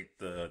take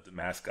the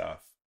mask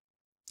off.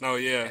 Oh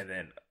yeah, and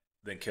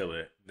then kill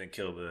it, then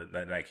kill the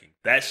Night King.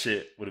 That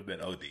shit would have been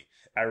OD.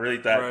 I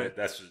really thought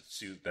that's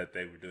what that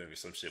they were doing or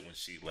some shit when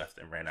she left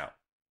and ran out.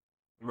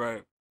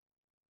 Right,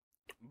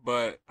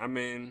 but I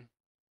mean,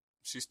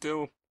 she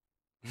still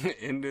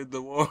ended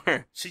the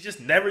war. She just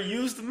never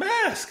used the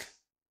mask.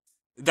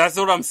 That's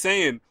what I'm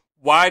saying.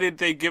 Why did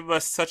they give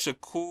us such a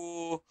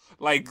cool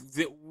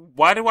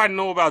why do I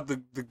know about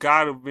the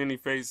God of Many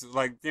Faces?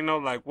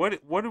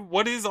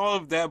 What is all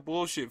of that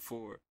bullshit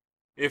for?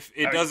 If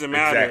it doesn't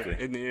matter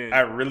in the end.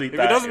 I really thought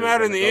if it doesn't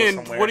matter in the end,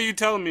 somewhere. What are you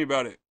telling me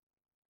about it?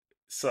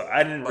 So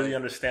I didn't really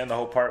understand the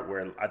whole part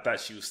where I thought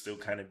she was still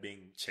kind of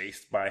being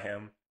chased by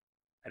him.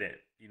 I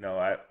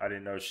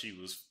didn't know she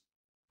was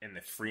in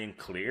the free and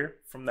clear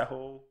from that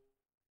whole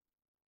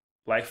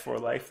life for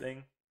life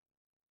thing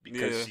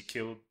because she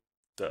killed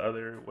the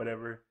other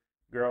whatever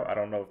girl. I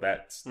don't know if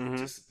that's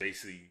just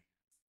basically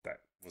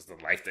that was the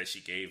life that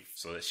she gave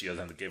so that she doesn't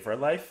have to give her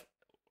life.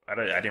 I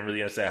didn't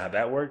really understand how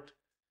that worked.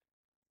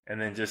 And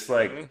then just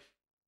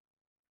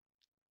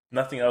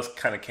nothing else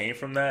kind of came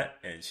from that,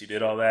 and she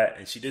did all that,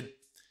 and she did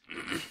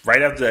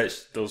right after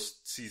that those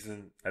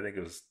season. I think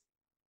it was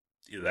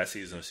either that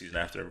season or season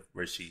after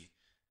where she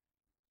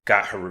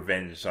got her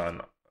revenge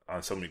on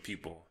so many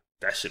people.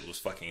 That shit was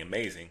fucking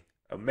amazing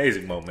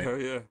moment. Hell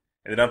yeah.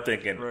 And then I'm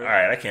thinking, all Right.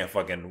 right, I can't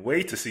fucking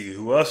wait to see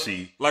who else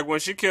she. Like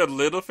when she killed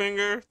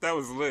Littlefinger, that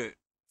was lit.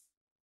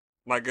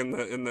 Like in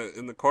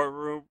the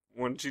courtroom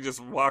when she just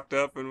walked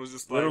up and was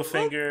just like, what?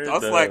 Littlefinger. I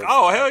was like,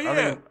 oh hell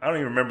yeah. I don't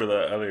even remember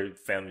the other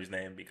family's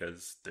name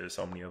because there's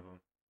so many of them.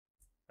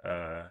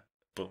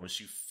 But when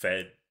she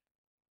fed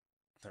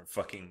her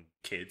fucking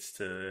kids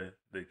to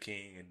the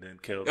king and then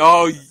killed them,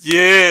 Oh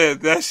yeah,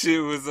 that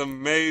shit was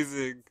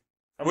amazing.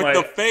 I'm With like,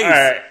 the face, all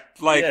right,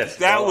 like yes,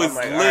 that bro. was I'm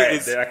like, lit all right,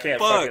 as then I can't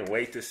fuck. fucking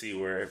wait to see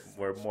where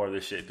more of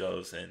this shit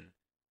goes, and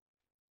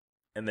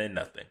then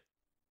nothing.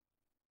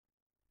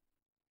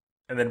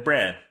 And then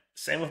Bran,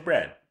 same with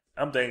Bran.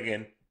 I'm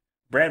thinking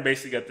Bran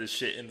basically got this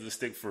shit into the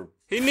stick for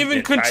He didn't the even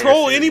entire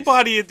control series.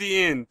 anybody at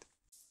the end.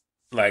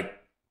 Like,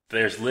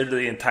 there's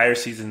literally entire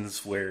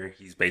seasons where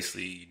he's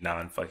basically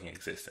non-fucking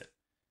existent.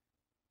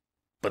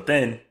 But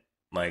then,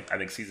 like, I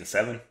think season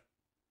 7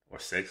 or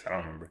 6, I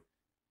don't remember.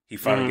 He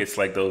finally gets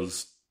like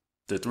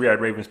the three-eyed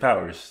raven's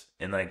powers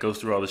and like goes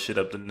through all the shit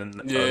up in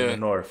the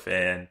north,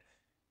 and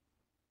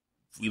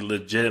we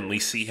legitimately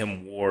see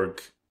him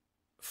warg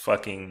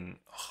fucking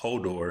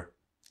Hodor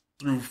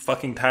through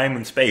fucking time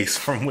and space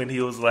from when he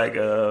was like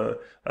a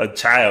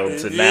child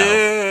to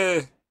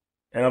now.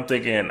 And I'm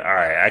thinking, all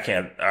right, I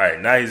can't. All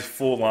right, now he's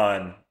full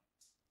on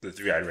the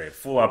three-eyed raven,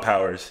 full on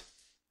powers.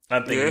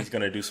 I'm thinking he's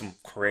gonna do some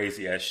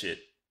crazy ass shit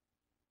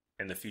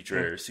in the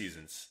future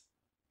seasons.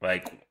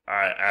 Like,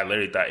 I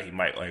literally thought he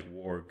might like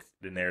warg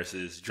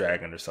Daenerys'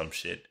 dragon or some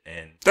shit,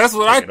 and that's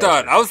what I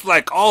thought. I was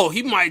like, oh,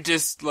 he might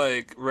just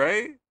like,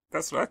 right?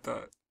 That's what I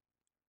thought.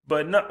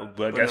 But no,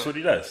 but guess what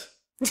he does?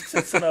 He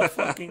sits in a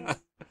fucking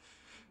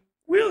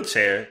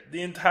wheelchair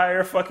the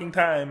entire fucking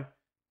time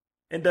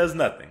and does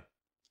nothing,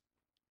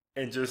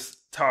 and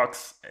just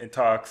talks and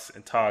talks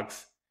and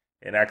talks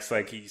and acts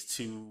like he's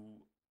too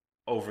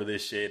over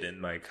this shit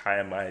and like high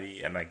and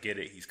mighty. And I get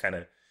it, he's kind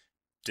of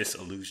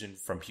disillusioned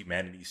from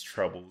humanity's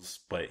troubles,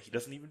 but he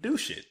doesn't even do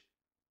shit.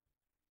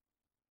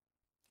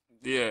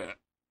 Yeah.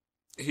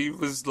 He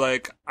was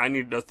like, I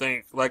need to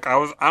think. Like, I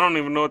don't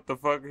even know what the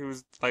fuck he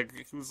was like.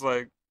 He was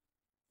like,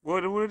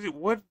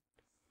 what?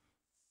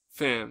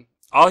 Fam.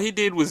 All he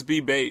did was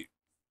be bait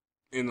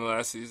in the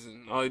last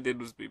season. All he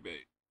did was be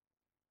bait.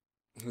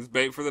 He was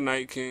bait for the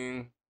Night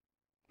King,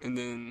 and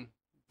then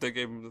they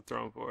gave him the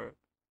throne for it.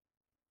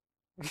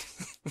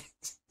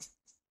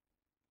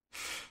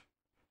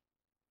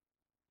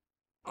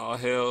 All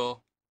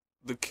hail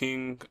the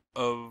king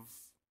of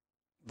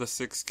the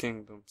Six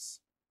Kingdoms.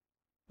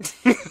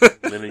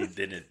 Literally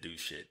didn't do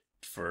shit.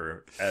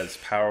 For as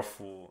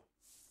powerful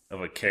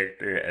of a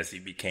character as he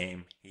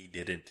became, he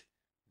didn't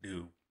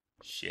do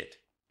shit.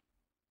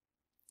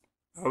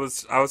 I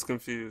was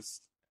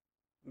confused.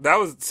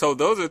 Those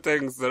are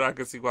things that I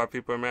could see why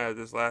people are mad at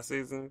this last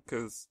season,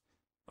 because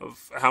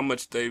of how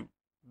much they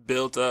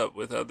built up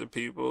with other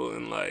people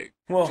and like,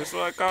 well, just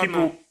like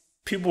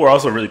people were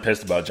also really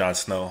pissed about Jon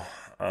Snow.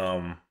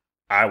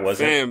 I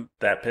wasn't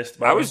that pissed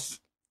about him.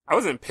 I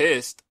wasn't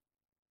pissed.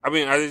 I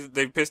mean,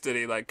 they pissed that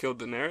he like killed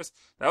Daenerys.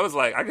 That was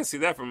like, I can see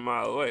that from a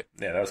mile away.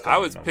 Yeah, that was. I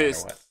was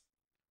pissed.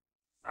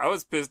 I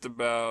was pissed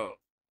about.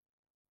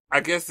 I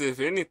guess if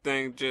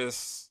anything,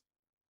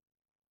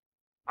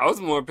 I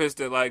was more pissed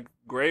at like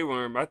Grey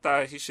Worm. I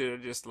thought he should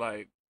have just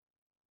like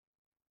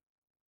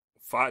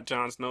fought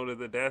Jon Snow to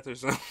the death or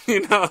something.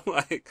 You know,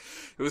 like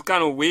it was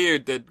kind of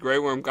weird that Grey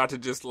Worm got to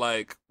just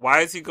like,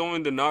 why is he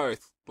going to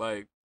North?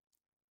 Like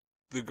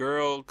the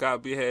girl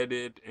got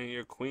beheaded and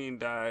your queen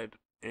died,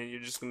 and you're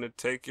just gonna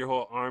take your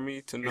whole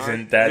army to North?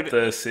 Isn't that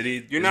the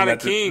city? You're not a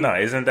king. No,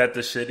 isn't that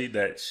the city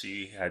that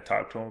she had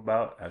talked to him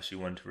about? How she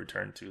wanted to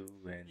return to?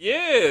 And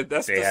yeah,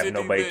 that's they the have city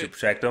nobody to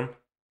protect them.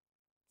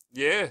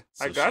 Yeah,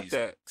 so I got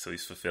that. So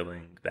he's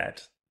fulfilling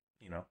that,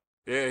 you know.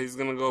 Yeah, he's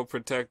gonna go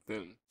protect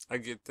them. I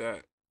get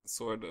that,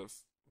 sort of.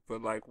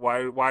 But like,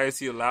 why is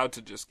he allowed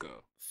to just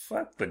go?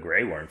 Fuck the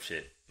Grey Worm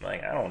shit.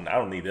 Like, I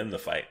don't need them to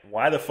fight.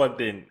 Why the fuck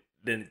didn't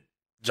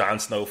Jon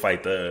Snow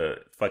fight the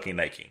fucking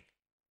Night King?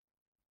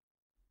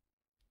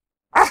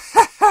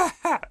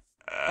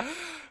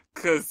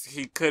 Cause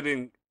he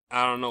couldn't.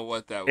 I don't know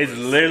what that was. It's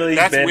literally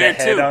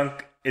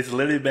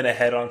been a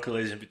head-on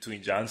collision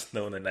between Jon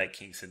Snow and the Night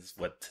King since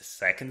what,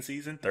 second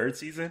season, third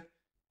season?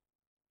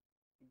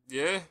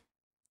 Yeah.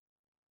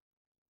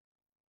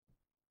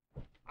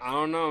 I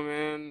don't know,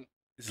 man.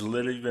 It's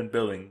literally been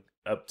building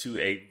up to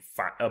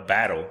a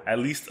battle, at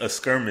least a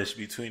skirmish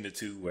between the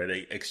two where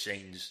they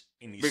exchange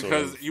any sort of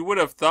because you would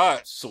have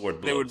thought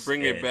sword blows. They would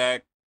bring it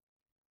back.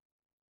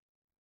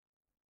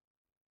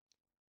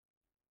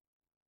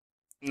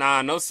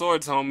 Nah, no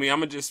swords, homie.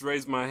 I'ma just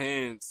raise my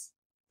hands,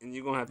 and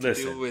you're gonna have to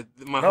deal with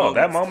my. No,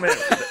 that moment.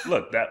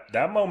 Look,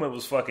 that moment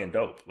was fucking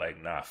dope.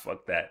 Like, nah,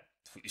 fuck that.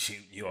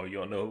 You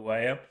don't know who I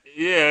am.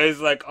 Yeah, it's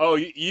like, oh,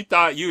 you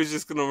thought you was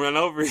just gonna run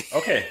over.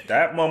 Okay,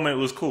 that moment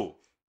was cool,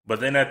 but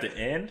then at the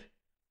end,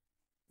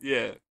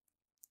 yeah,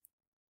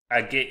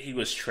 I get he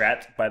was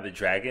trapped by the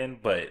dragon,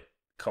 but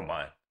come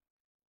on,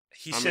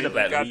 he I should mean, have he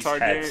at got least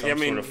had Targaryen. I some sort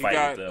mean, of he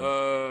fight with got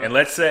them. And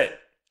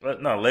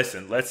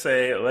listen.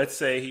 Let's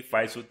say he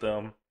fights with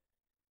them,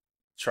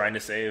 trying to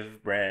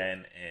save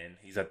Bran, and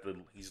he's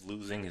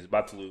losing. He's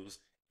about to lose,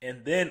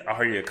 and then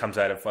Arya comes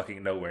out of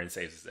fucking nowhere and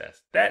saves his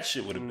ass. That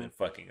shit would have been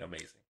fucking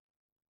amazing.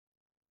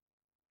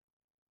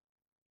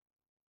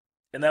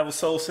 And that was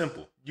so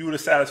simple. You would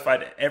have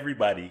satisfied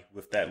everybody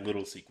with that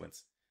little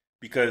sequence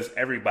because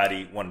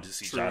everybody wanted to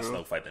see Jon true.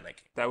 Snow fight the Night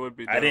King. That would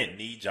be dope. I didn't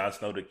need Jon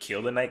Snow to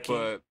kill the Night King,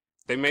 But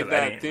they made because I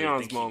that didn't really Theon's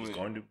think he was moment.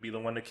 going to be the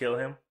one to kill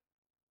him.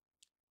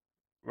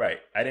 Right.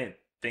 I didn't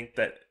think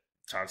that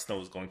Jon Snow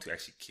was going to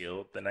actually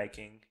kill the Night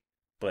King,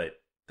 but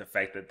the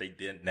fact that they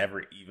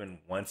never even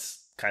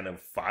once kind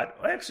of fought.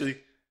 Actually,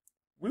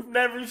 we've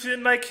never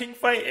seen Night King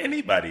fight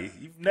anybody.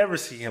 You've never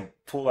seen him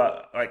pull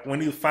out, like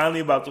when he was finally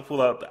about to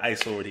pull out the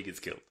ice sword, he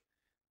gets killed.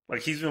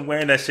 Like he's been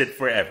wearing that shit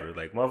forever.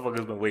 Like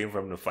motherfuckers been waiting for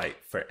him to fight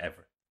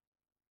forever.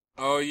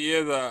 Oh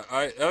yeah,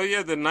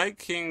 the Night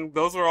King.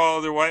 Those were all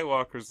other White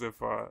Walkers that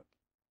fought.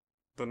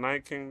 The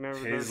Night King never.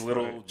 His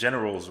little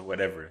generals or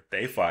whatever,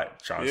 they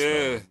fought Jon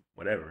Snow,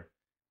 whatever.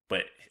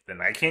 But the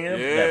Night King,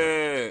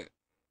 never.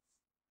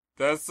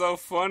 That's so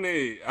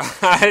funny.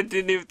 I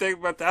didn't even think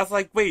about that. I was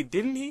like, wait,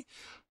 didn't he?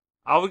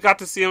 All we got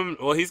to see him.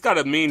 Well, he's got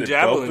a mean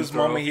javelin throw. The dopest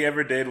moment he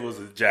ever did was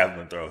a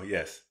javelin throw.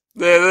 Yes.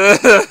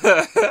 But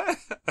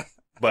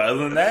other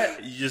than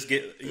that, you just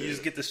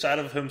get the shot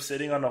of him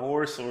sitting on a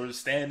horse or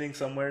standing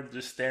somewhere,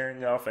 just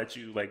staring off at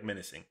you like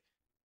menacing.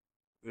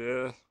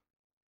 Yeah.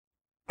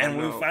 And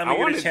when we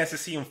finally get a chance to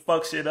see him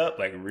fuck shit up,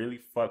 like really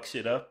fuck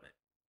shit up,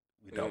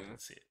 we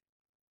don't see it.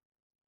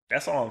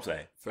 That's all I'm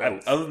saying.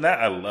 Other than that,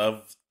 I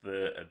love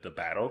the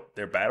battle.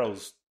 Their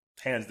battles,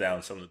 hands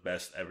down, some of the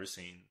best ever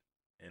seen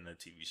in a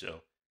TV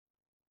show.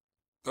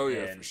 Oh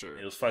yeah, for sure.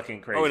 It was fucking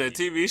crazy. Oh, in a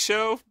TV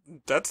show,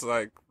 that's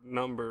like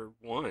number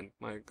one.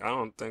 Like I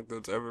don't think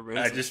that's ever been.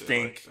 I just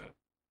think,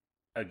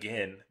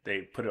 again,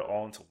 they put it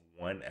all into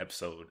one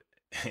episode,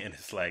 and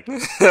it's like,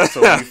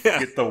 so we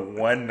get the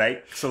one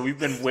night. So we've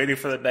been waiting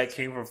for the Night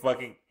King for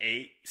fucking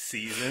 8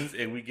 seasons,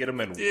 and we get him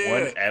in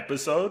one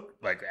episode.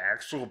 Like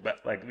actual,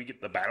 like we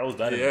get the battles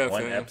done in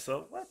one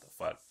episode. What the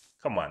fuck?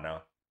 Come on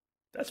now,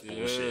 that's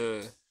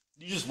bullshit.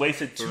 You just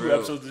wasted 2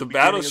 episodes. The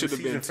battle should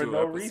have been for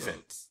no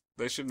reason.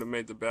 They should have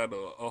made the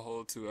battle a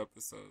whole 2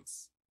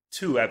 episodes.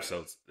 2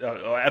 episodes,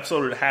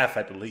 episode and a half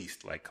at the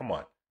least. Like, come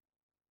on.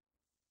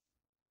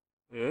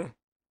 Yeah.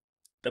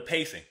 The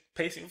pacing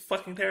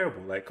fucking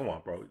terrible. Like, come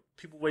on, bro.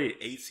 People waited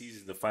 8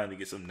 seasons to finally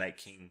get some Night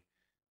King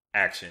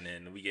action,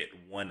 and we get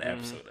 1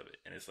 episode of it,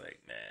 and it's like,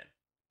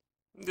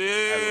 man.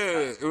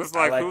 Yeah, it was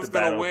like who's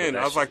gonna win?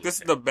 I was like,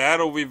 this is the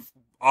battle we've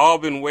all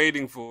been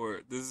waiting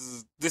for.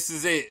 This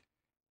is it.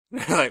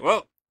 They're like,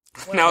 well,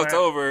 now it's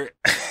over.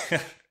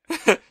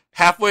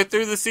 Halfway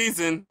through the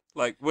season,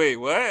 like, wait,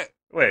 what?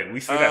 Wait,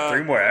 we still got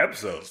 3 more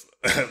episodes.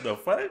 The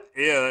fuck?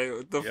 Yeah, like,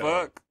 what the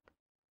fuck?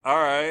 All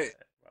right.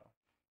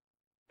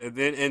 And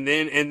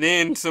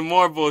then some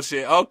more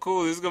bullshit. Oh,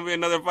 cool. This is gonna be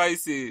another fight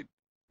scene.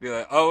 Be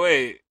like, oh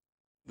wait,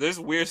 there's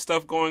weird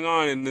stuff going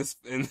on in this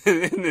in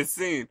this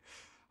scene.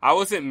 I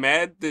wasn't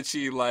mad that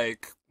she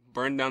like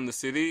burned down the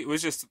city. It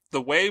was just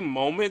the way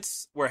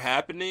moments were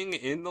happening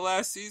in the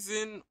last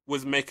season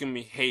was making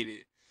me hate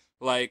it.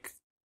 Like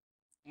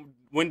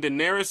when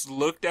Daenerys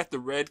looked at the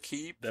Red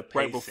Keep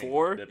right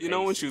before,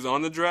 when she was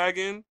on the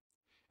dragon,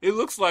 it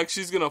looks like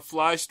she's gonna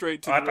fly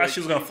straight to. I thought she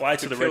was gonna fly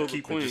to the Red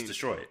Keep and just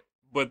destroy it.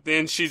 But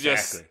then she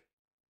just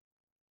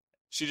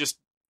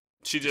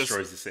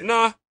destroys the city.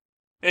 Nah,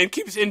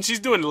 and she's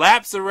doing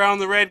laps around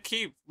the Red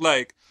Keep.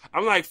 Like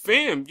I'm like,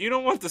 fam, you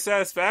don't want the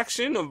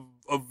satisfaction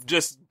of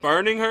just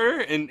burning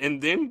her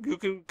and then you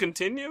can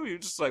continue. You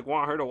just like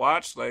want her to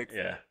watch. Like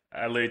yeah,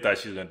 I literally thought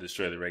she was gonna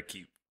destroy the Red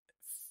Keep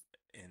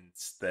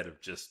instead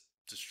of just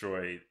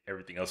destroy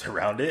everything else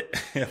around it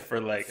for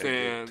like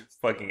a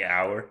fucking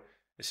hour.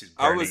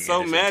 I was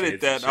so mad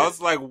at that. I was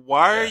like,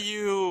 why are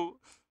you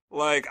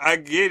like? I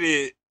get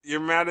it. You're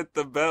mad at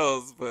the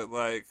bells, but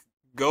like,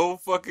 go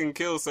fucking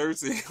kill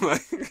Cersei.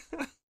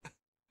 Like,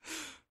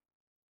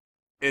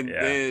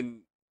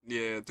 then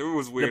there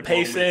was weird. The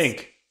pacing.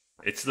 Moments.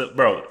 It's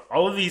bro.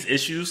 All of these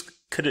issues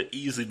could have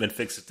easily been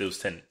fixed if there was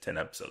 10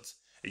 episodes.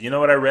 And you know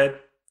what I read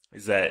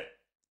is that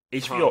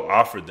HBO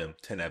offered them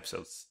 10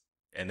 episodes,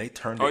 and they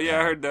turned it down.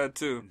 I heard that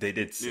too. They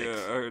did 6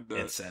 I heard that.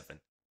 and 7.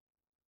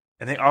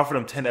 And they offered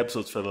them 10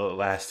 episodes for the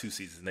last 2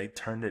 seasons. They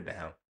turned it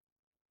down.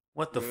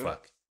 What the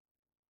fuck?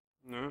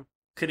 No.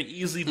 Could have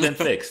easily been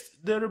fixed.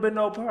 There'd have been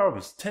no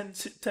problems.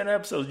 10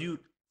 episodes.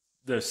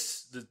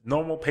 The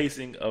normal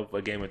pacing of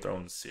a Game of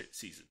Thrones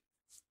season.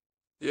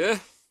 Yeah.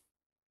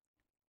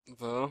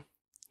 Well,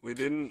 we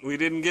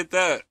didn't get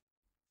that.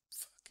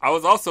 I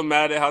was also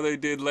mad at how they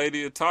did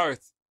Lady of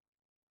Tarth.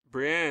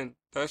 Brienne,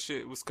 that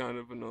shit was kind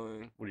of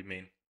annoying. What do you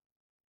mean?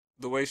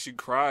 The way she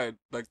cried.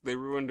 Like, they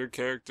ruined her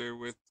character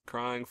with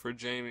crying for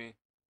Jaime.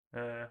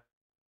 Yeah.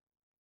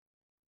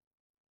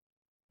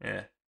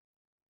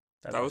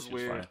 That was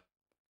weird. Fine.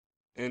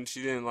 And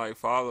she didn't, like,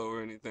 follow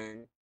or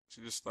anything.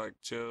 She just, like,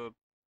 chilled.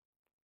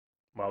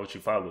 Why would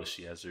you follow?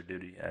 She has her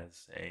duty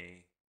as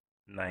a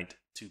night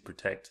to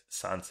protect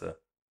Sansa.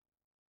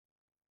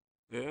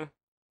 Yeah,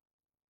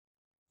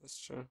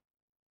 that's true.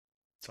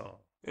 So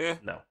Yeah.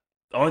 no.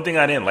 The only thing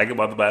I didn't like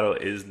about the battle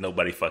is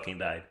nobody fucking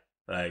died.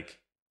 Like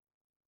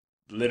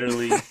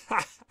literally,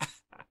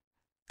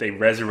 they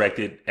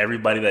resurrected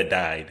everybody that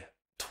died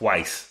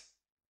twice,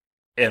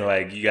 and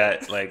like you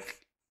got like,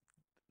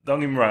 don't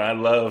get me wrong, I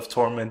love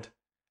Tormund,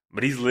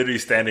 but he's literally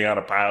standing on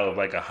a pile of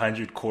like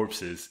 100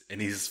 corpses,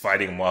 and he's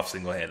fighting them off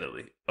single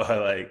handedly,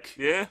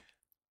 Yeah.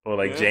 or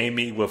like Yeah.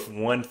 Jamie with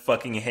one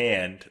fucking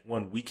hand,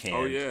 one weak hand.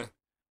 Oh yeah.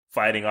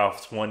 Fighting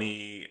off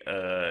 20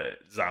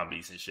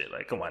 zombies and shit.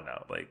 Like, come on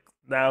now. Like,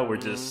 now we're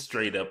just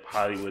straight up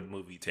Hollywood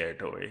movie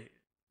territory.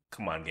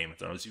 Come on, Game of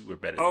Thrones, you were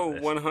better than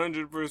this.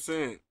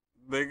 100%.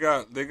 They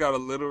got a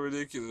little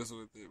ridiculous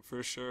with it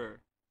for sure,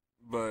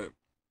 but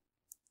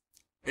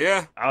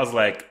yeah, I was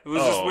like, it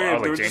was just weird.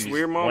 Like, There were Jamie's just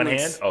weird one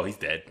moments. hand? Oh, he's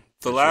dead.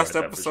 The last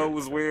episode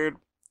was weird.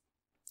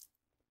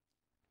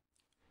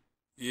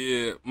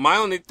 Yeah, my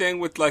only thing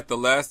with like the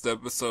last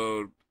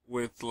episode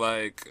with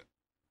like,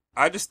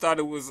 I just thought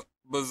it was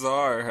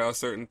bizarre how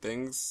certain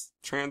things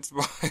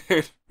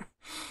transpired.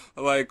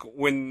 Like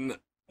when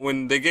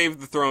they gave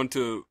the throne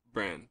to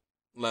Bran,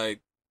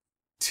 like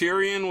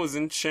Tyrion was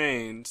in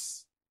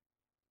chains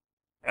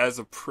as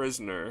a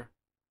prisoner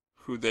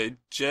who they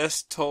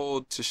just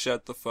told to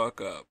shut the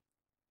fuck up.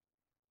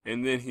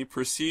 And then he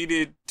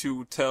proceeded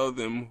to tell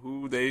them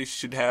who they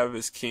should have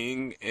as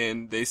king,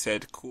 and they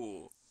said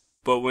cool.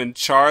 But when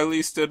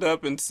Charlie stood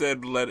up and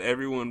said, let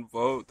everyone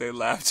vote, they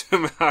laughed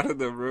him out of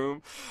the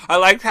room. I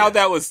liked how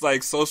that was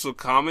like social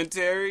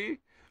commentary,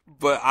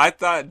 but I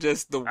thought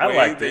just the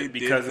way they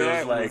did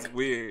that was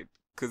weird.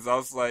 Because I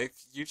was like,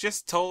 you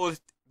just told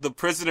the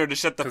prisoner to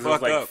shut the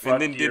fuck up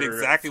and then did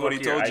exactly what he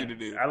told you to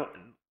do.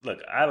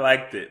 I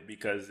liked it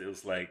because it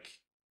was like,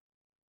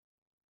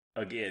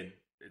 again,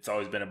 it's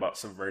always been about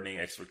subverting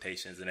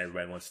expectations, and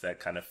everybody wants that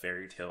kind of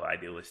fairy tale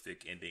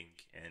idealistic ending.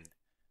 And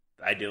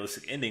the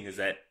idealistic ending is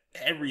that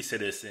every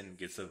citizen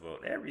gets a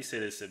vote. Every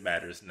citizen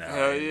matters now.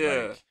 Hell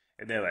yeah. Like,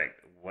 and they're like,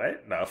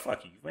 what? No,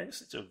 fuck you, man.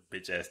 Sit your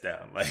bitch ass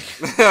down. Like,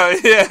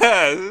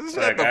 yeah.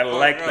 Like, I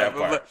like that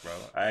part, bro.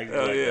 I like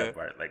that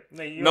part. Like,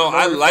 man,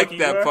 I like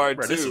that part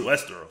bro, too. This is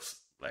Westeros.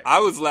 Like,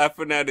 I was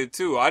laughing at it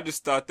too. I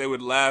just thought they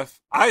would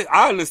laugh. I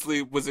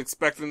honestly was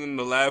expecting them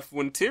to laugh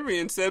when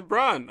Tyrion said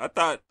Bronn. I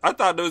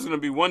thought there was gonna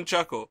be one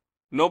chuckle.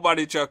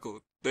 Nobody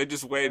chuckled. They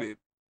just waited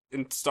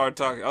and started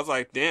talking. I was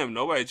like, damn,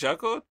 nobody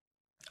chuckled?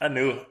 I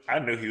knew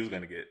he was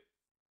gonna get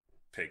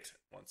picked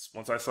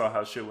once I saw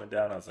how shit went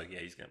down. I was like, yeah,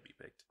 he's gonna be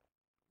picked.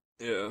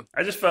 Yeah,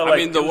 I just felt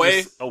like the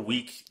way a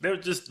week. There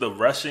was just the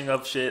rushing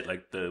of shit.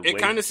 Like it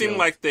kind of seemed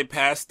like they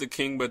passed the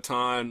king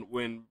baton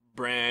when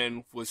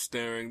Bran was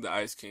staring the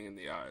Ice King in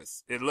the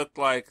eyes. It looked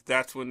like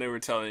that's when they were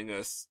telling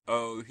us,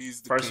 oh,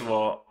 he's the First king. of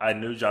all, I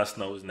knew Jon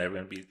Snow was never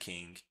gonna be the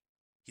king.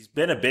 He's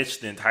been a bitch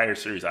the entire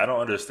series. I don't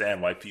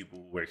understand why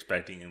people were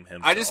expecting him.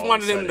 I just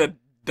wanted him to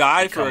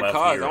die for a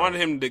cause. Hero. I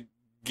wanted him to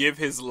give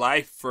his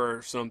life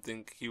for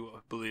something he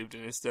believed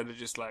in instead of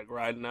just like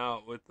riding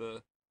out with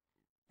the,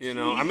 you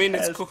know. I mean,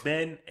 it's cool. He's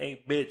been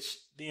a bitch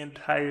the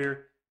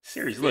entire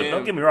series. Look,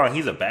 don't get me wrong.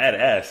 He's a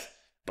badass,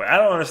 but I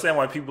don't understand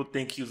why people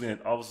think he was gonna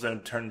all of a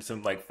sudden turn into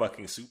some like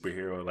fucking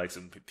superhero, like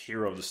some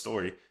hero of the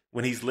story,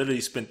 when he's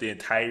literally spent the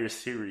entire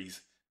series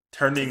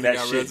turning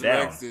that shit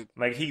down.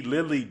 Like he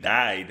literally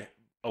died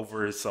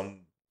over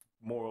some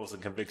morals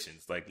and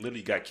convictions. Like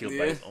literally got killed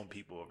by his own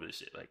people over this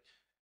shit. Like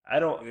I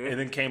don't, and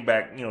then came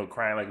back,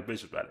 crying like a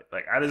bitch about it.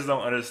 Like I just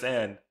don't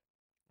understand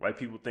why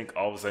people think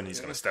all of a sudden he's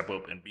gonna step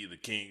up and be the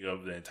king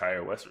of the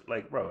entire Western.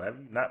 Like, bro, have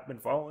you not been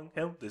following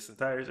him this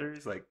entire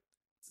series? Like,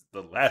 it's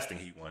the last thing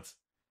he wants.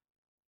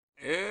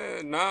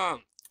 Yeah, nah.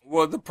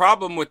 Well, the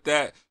problem with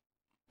that,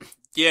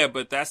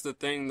 but that's the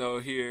thing though.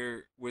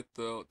 Here with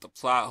the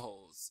plot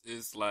holes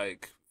is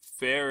like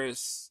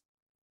Ferris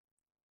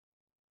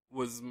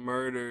was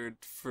murdered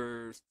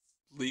for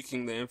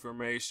leaking the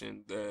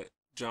information that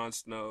Jon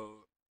Snow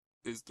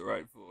is the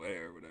rightful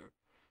heir or whatever.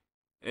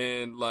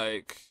 And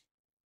like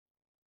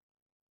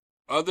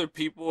other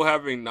people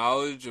having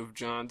knowledge of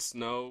Jon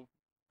Snow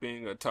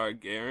being a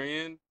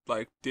Targaryen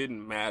like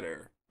didn't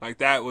matter. Like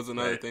that was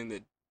another thing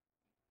that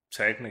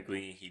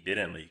technically he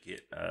didn't leak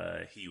it.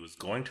 He was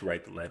going to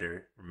write the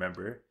letter,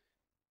 remember?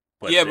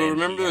 But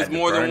remember there was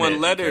more than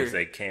one letter. Because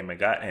they came and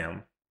got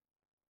him.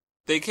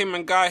 They came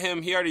and got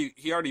him. He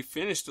already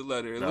finished the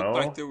letter. It looked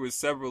like there was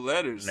several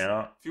letters.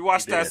 No, if you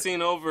watch that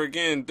scene over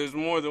again, there's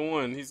more than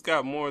one. He's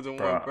got more than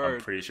one bird.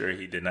 I'm pretty sure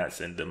he did not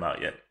send them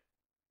out yet.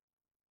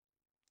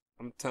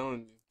 I'm telling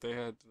you, they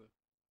had to.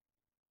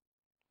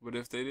 But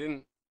if they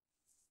didn't,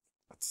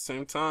 at the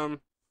same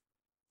time.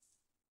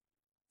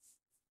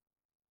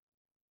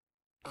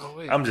 Oh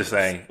wait. I'm just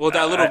saying. Well,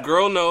 that little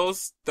girl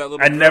knows.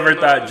 I never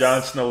thought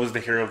Jon Snow was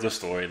the hero of the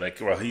story. Like,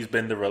 well, he's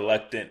been the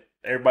reluctant.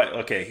 Everybody,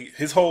 okay.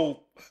 His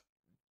whole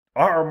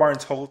R.R.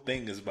 Martin's whole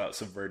thing is about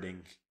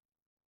subverting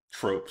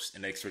tropes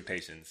and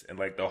expectations, and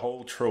like the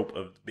whole trope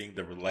of being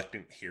the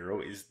reluctant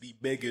hero is the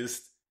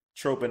biggest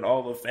trope in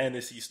all of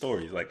fantasy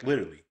stories. Like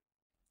literally,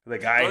 The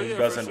guy Oh who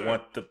yeah, for doesn't sure.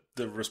 want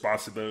the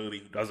responsibility,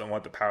 who doesn't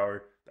want the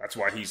power. That's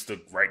why he's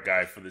the right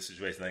guy for this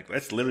situation. Like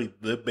that's literally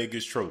the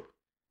biggest trope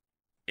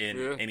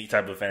in Yeah. any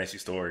type of fantasy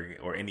story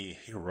or any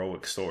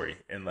heroic story.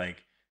 And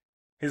like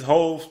his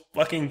whole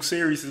fucking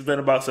series has been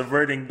about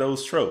subverting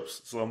those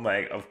tropes. So I'm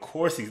like, of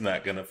course he's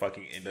not gonna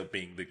fucking end up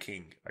being the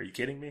king. Are you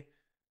kidding me?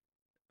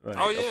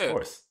 Oh Like, of yeah.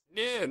 course.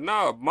 Yeah,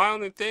 no. My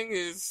only thing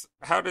is,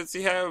 how does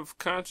he have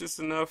conscience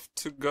enough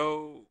to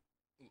go?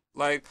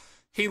 Like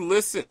he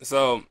listened.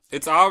 So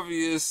it's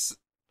obvious.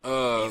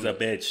 He's a Um,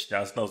 bitch.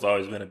 Jon Snow's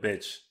always been a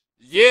bitch.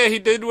 yeah, he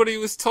did what he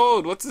was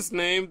told. What's his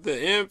name?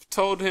 The imp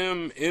told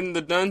him in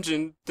the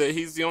dungeon that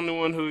he's the only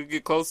one who could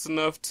get close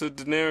enough to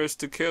Daenerys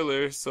to kill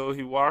her. So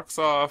he walks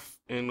off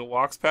and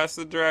walks past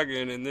the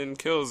dragon and then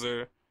kills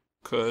her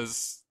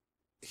because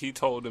he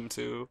told him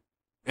to.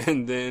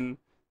 And then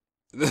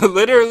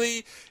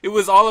literally, it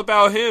was all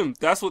about him.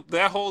 That's what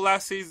that whole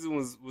last season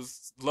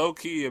was low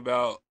key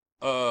about.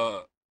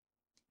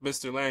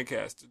 Mr.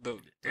 Lancaster.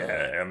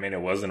 Yeah, I mean,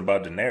 it wasn't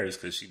about Daenerys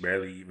because she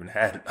barely even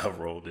had a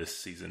role this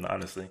season.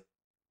 Honestly,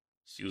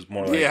 she was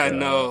more like Yeah, I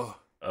know.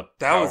 a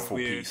That was powerful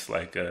weird. piece,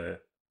 like a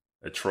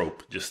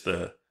trope, just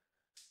the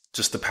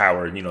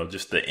power,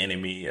 just the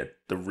enemy,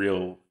 the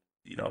real,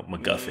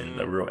 MacGuffin,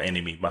 the Mm, real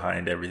enemy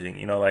behind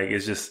everything. Like it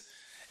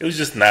was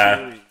just nah.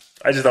 period.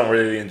 I just don't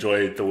really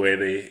enjoy the way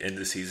they end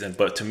the season.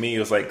 But to me, it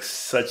was like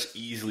such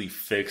easily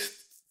fixed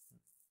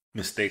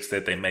mistakes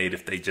that they made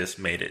if they just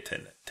made it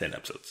 10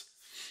 episodes.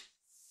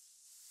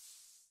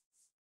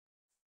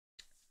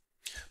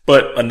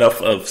 But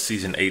enough of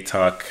season 8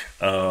 talk.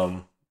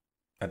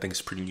 I think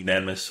it's pretty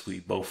unanimous. We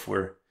both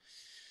were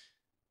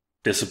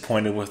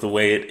disappointed with the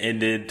way it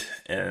ended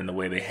and the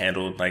way they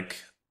handled, like,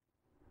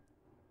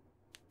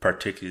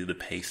 particularly the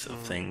pace of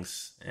Mm,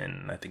 things.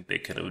 And I think they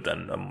could have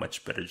done a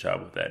much better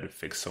job with that and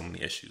fixed so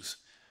many issues.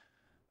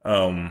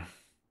 Um,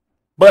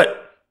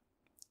 but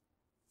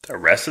the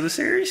rest of the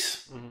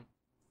series, mm.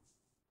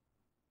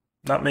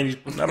 not many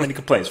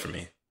complaints for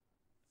me.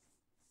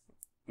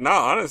 No,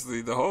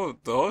 honestly, the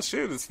whole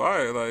shit is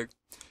fire. Like,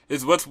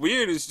 it's what's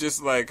weird is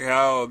just like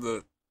how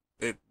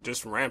it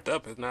just ramped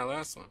up in that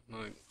last one.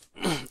 Like,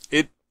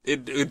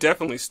 it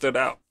definitely stood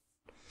out.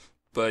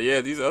 But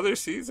yeah, these other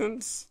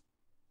seasons,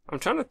 I'm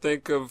trying to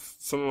think of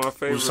some of my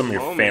What were favorite some of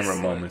your favorite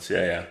moments. Like, moments?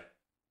 Yeah, yeah.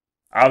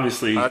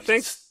 Obviously, I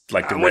think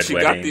like the when Red she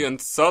got the Wedding.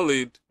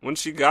 Unsullied, when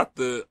she got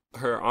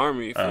her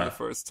army for the Uh,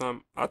 first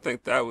time, I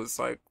think that was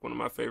like one of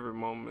my favorite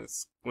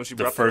moments when she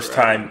the brought the first dragon.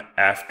 time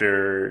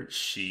after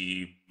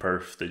she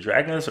birthed the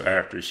dragons or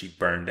after she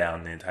burned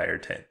down the entire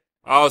tent?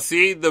 Oh,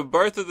 see, the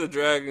birth of the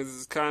dragons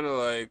is kind of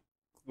like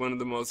one of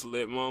the most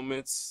lit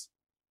moments,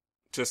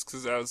 just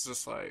because I was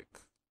just like,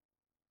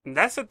 and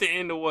that's at the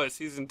end of what,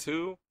 season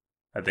two?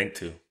 I think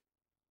too.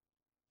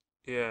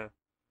 Yeah.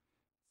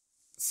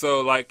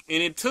 So like,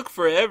 and it took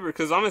forever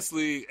because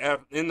honestly,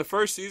 in the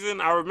first season,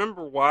 I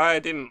remember why I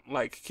didn't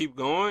like keep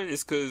going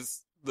is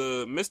because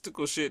the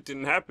mystical shit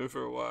didn't happen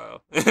for a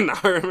while, and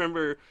I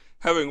remember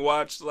having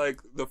watched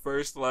like the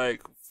first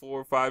like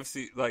 4 or 5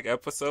 like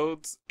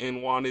episodes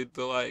and wanted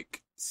to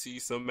like see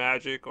some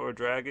magic or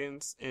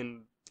dragons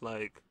and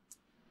like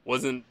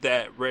wasn't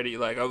that ready.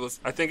 Like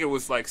I think it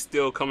was like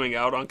still coming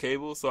out on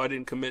cable, so I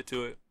didn't commit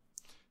to it,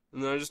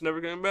 and then I just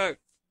never came back.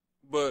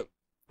 But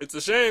it's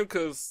a shame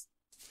because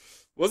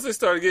once they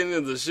started getting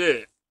into the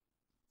shit,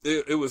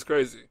 it was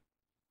crazy.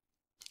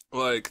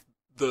 Like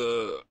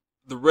the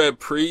Red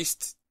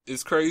Priest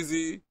is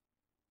crazy.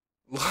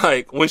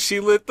 Like when she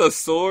lit the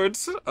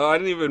swords, I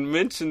didn't even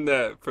mention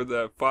that for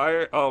that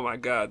fire. Oh my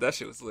god, that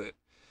shit was lit.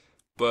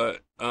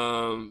 But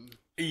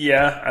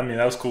Yeah, I mean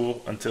that was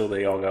cool until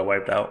they all got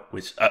wiped out.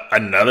 Which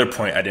another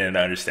point I didn't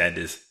understand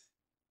is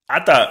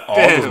I thought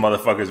all those damn.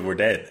 motherfuckers were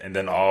dead, and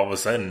then all of a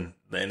sudden,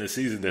 the end of the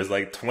season, there's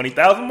like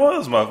 20,000 more of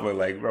those motherfuckers.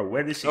 Like, bro,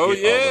 where did she Oh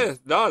get all the yeah,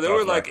 no, they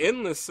were like Dothraki?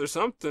 endless or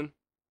something.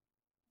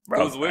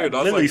 It was Bro, I weird. I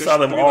was literally like, there saw should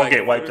them be all like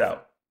get wiped 3 or 4.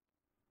 out.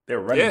 They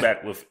were running Yeah.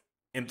 back with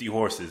empty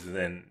horses, and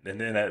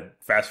then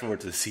fast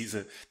forward to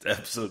to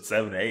episode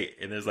 7 8,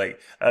 and there's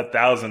like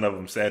 1,000 of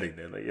them sitting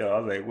there. Like, yo, I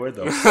was like, where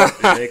the fuck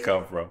did they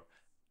come from?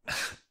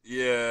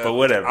 Yeah. But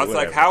I whatever, was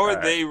like, whatever. how All are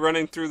right, they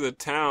running through the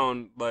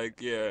town?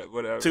 Like, yeah,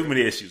 too whatever.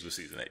 many issues with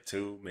season 8.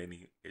 Too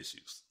many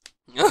issues.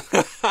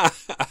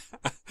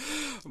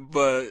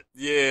 But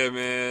yeah,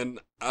 man.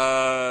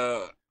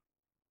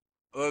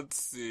 Let's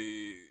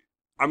see.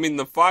 I mean,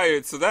 the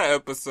fire. So that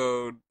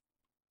episode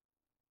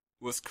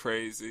was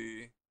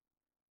crazy.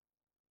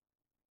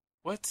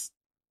 What?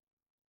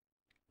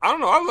 I don't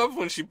know. I love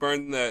when she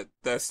burned that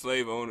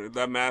slave owner,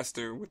 that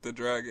master with the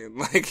dragon.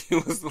 Like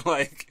it was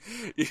like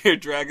your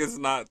dragon's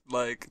not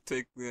like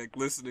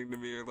listening to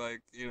me or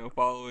like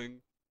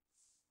following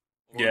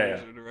Yeah,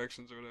 orders yeah. or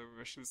directions or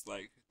whatever. She was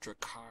like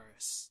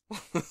Dracarys,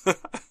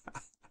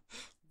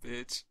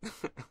 bitch.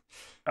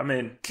 I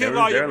mean, Kill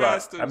all there your are a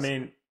lot. I masters.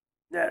 mean,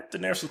 yeah,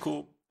 Daenerys was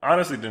cool.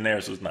 Honestly,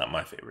 Daenerys was not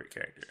my favorite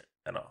character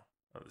at all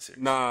of the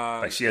series.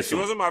 Nah, Like, she had she some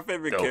wasn't my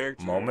favorite dope character.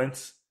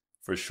 moments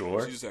for She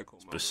sure, just had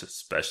cool moments.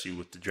 especially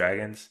with the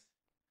dragons.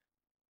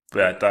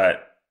 But I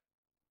thought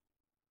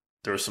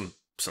there were some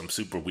some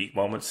super weak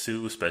moments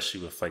too,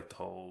 especially with like the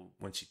whole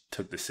when she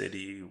took the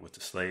city with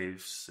the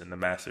slaves and the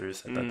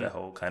masters. I thought that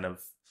whole kind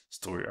of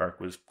story arc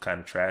was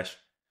kind of trash.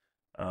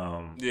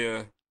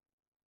 Yeah,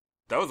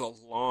 that was a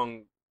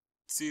long.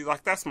 See,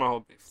 like that's my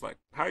whole beef. Like,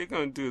 how you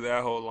gonna do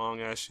that whole long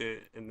ass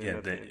shit and then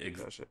at the end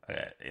that shit?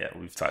 Yeah,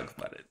 we've talked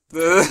about it.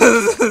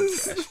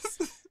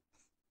 Trash.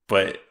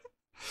 But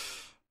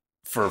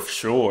for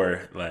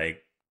sure,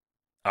 like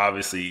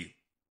obviously,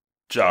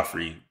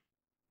 Joffrey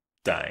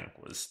dying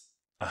was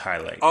a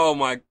highlight. Oh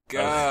my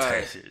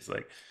god!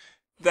 Like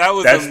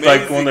that's amazing.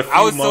 Like one of the few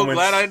I was so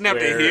glad I didn't have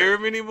to hear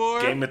him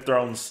anymore. Game of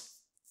Thrones.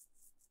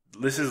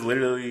 This is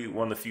literally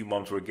one of the few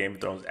moments where Game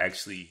of Thrones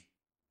actually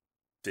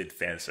did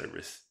fan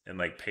service and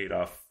like paid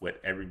off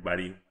what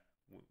everybody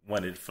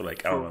wanted for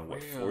like, I don't know,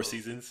 4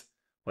 seasons?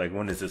 Like,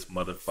 when is this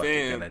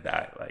motherfucker gonna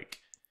die?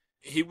 Like,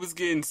 he was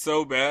getting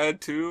so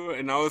bad too,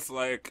 and I was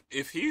like,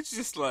 if he's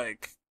just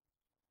like,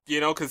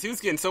 because he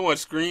was getting so much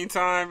screen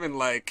time and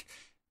like,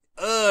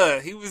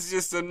 he was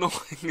just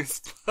annoying as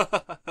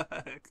fuck.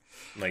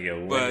 Like,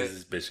 yo, when is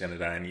this bitch gonna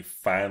die? And he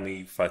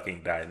finally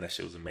fucking died, and that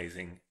shit was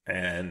amazing.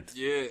 And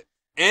yeah,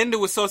 and it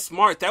was so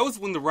smart. That was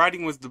when the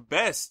writing was the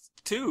best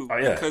too. Oh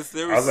yeah, because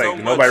there was so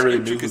much nobody really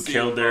knew who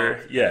killed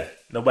her. Yeah,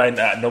 nobody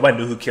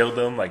knew who killed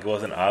them. Like, it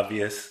wasn't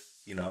obvious,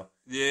 Yeah,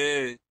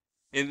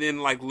 and then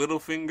like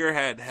Littlefinger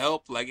had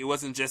help. Like, it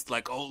wasn't just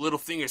like, oh,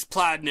 Littlefinger's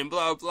plotting and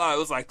blah blah. It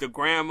was like the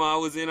grandma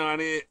was in on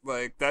it.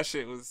 Like, that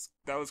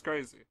was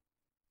crazy.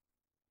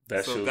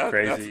 That shit was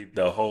crazy.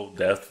 The whole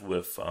death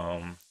with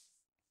God,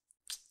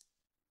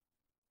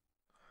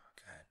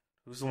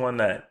 who's the one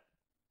that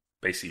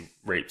basically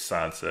raped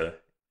Sansa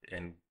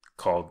and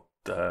called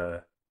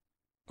the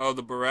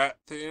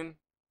Baratheon? It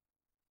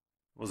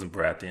wasn't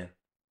Baratheon.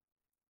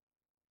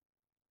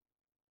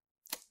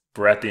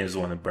 Baratheon is the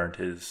one that burnt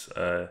his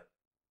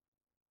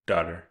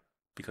daughter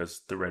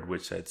because the Red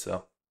Witch said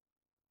so.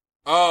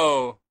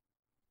 The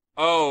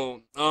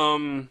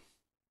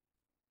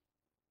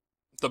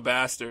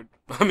Bastard.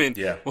 I mean,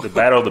 yeah, the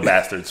Battle of the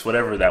Bastards,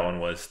 whatever that one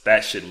was.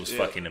 That shit was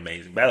fucking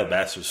amazing. Battle of the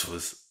Bastards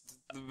was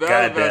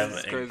goddamn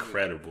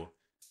incredible.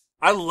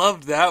 I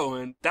loved that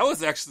one. That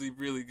was actually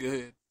really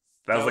good.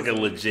 That was like a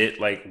legit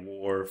like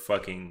war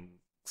fucking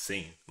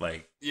scene.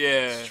 Like,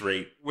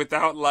 straight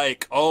without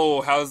like,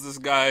 oh, how's this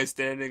guy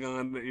standing on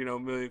a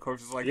million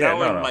corpses? Like, that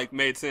one like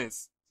made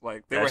sense.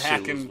 Like, they were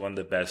hacking was one of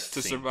the best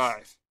to scenes.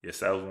 Survive. Yes,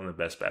 that was one of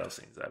the best battle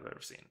scenes I've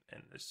ever seen.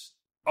 And it's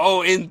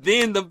and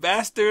then the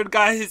bastard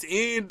got his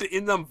end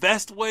in the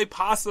best way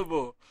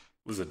possible.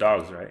 It was the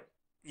dogs, right?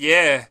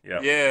 Yeah.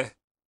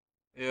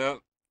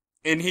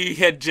 And he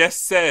had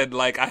just said,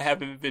 like, I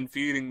haven't been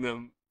feeding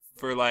them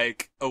for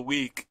like a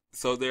week,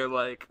 so they're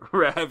like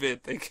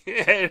rabid. They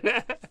can't.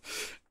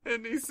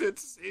 And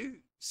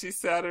she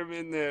sat him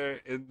in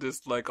there and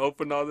just like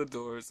opened all the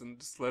doors and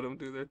just let them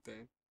do their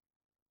thing.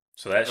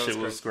 So that shit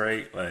was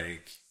great.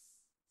 Like,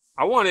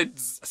 I wanted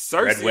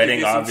Cersei Red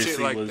Wedding to get some obviously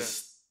shit like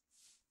was. That.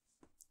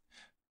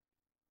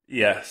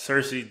 Yeah,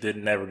 Cersei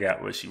never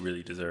got what she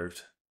really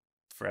deserved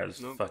for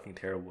as fucking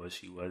terrible as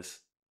she was.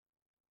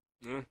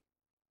 Yeah.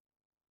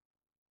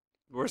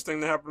 Worst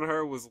thing that happened to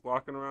her was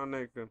walking around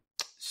naked.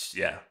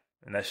 Yeah,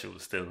 and that shit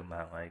was still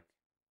not like.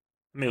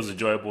 I mean, it was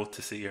enjoyable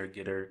to see her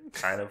get her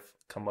kind of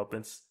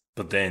comeuppance,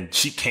 but then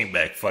she came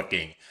back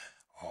fucking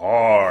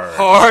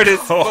hard as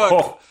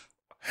fuck.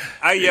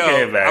 I'm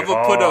gonna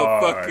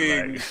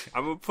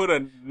put a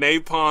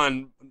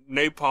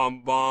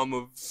napalm bomb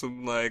of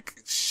some like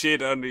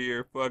shit under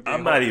your fucking.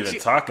 I'm not even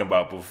talking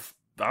about.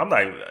 I'm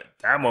not even,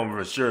 that moment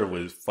for sure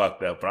was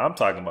fucked up, but I'm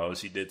talking about what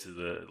she did to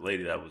the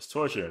lady that was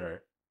torturing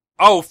her.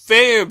 Oh,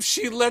 fam,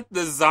 she let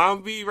the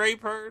zombie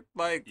rape her?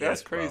 Like,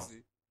 that's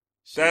crazy.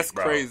 That's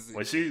crazy.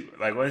 When she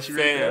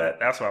read that,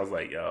 that's when I was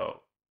like,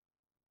 yo,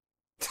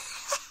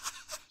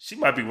 she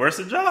might be worse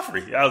than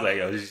Joffrey. I was like,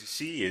 yo,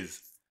 she is.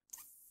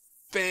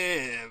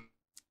 Fam,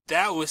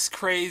 that was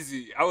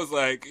crazy. I was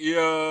like,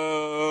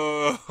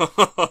 yo.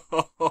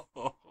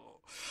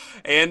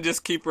 And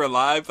just keep her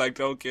alive, like,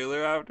 don't kill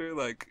her after.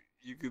 Like,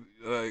 you could,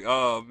 like,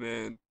 oh,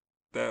 man,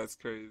 that's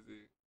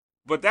crazy.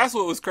 But that's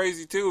what was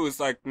crazy, too. It's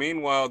like,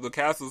 meanwhile, the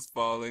castle's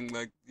falling.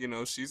 Like,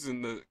 she's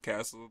in the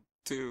castle,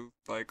 too,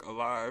 like,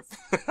 alive.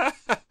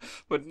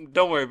 But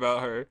don't worry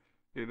about her,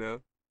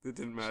 It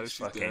didn't matter.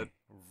 She's dead.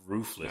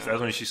 Ruthless.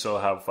 That's when she saw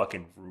how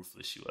fucking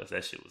ruthless she was.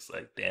 That shit was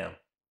like, damn.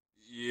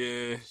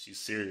 Yeah. She's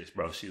serious,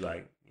 bro. She's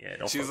like, yeah,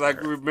 don't. She's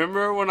like,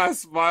 remember when I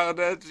smiled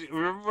at you?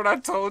 Remember when I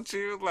told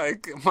you,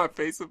 like, my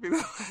face would be the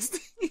last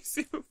thing you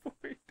see before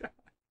you die?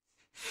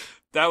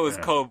 That was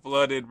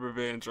cold-blooded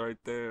revenge right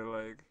there.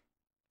 Like,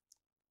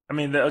 I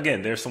mean,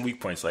 again, there's some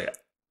weak points. Like,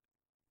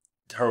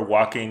 her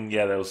walking,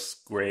 that was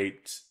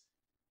great.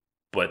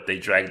 But they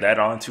dragged that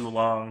on too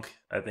long,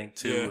 I think,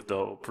 too, with the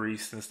whole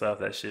priest and stuff.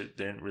 That shit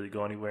didn't really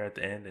go anywhere at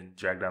the end and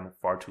dragged on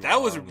far too long.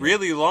 That was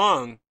really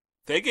long.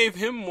 They gave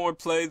him more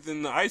play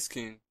than the Ice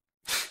King.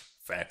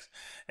 Facts.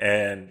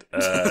 And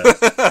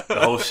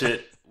the whole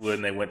shit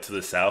when they went to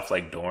the south,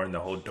 like Dorne, the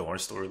whole Dorne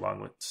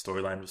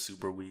storyline was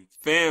super weak.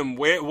 Fam,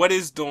 what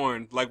is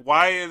Dorne? Like,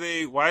 why did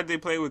they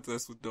play with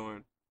us with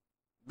Dorne?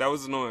 That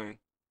was annoying.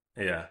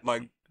 Yeah.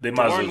 Like They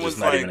might as well Dorne just was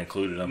not even like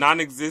included them.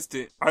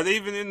 non-existent. Are they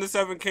even in the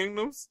Seven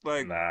Kingdoms?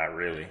 Nah,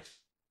 really.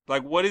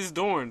 Like what is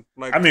Dorne?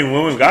 I Like mean,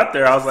 when we got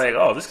there, I was like,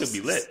 oh, this could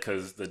be lit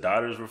because the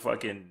daughters were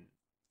fucking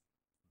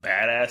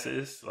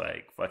badasses,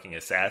 like fucking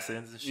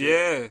assassins and shit.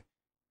 yeah,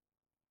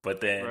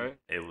 But then right.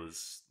 it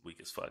was weak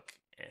as fuck.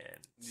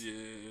 And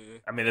Yeah.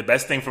 I mean, the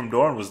best thing from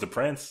Dorne was the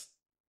prince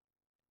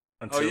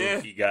Oh until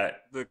yeah, he got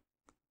the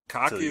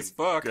cocky as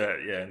fuck.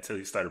 until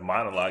he started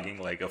monologuing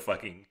like a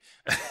fucking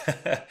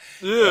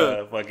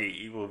Yeah. fucking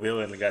evil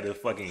villain and got his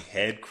fucking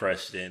head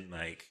crushed in.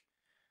 Like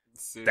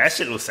that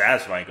shit Seriously. was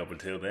satisfying up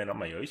until then. I'm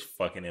like, yo, he's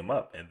fucking him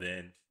up, and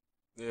then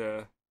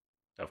Yeah.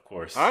 of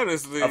course,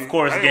 Honestly, I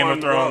didn't Game want of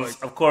him to go out Thrones.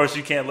 like Of course,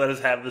 you can't let us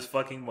have this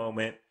fucking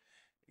moment.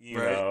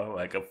 You right. know,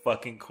 like a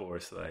fucking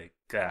course. Like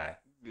God,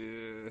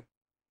 Yeah.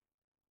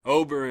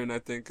 Oberyn, I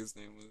think his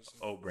name was.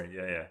 Oberyn,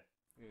 yeah,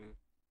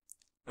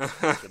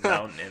 the Yeah.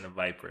 Mountain and the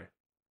Viper.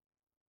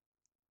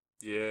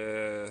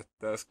 Yeah,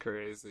 that's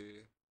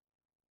crazy.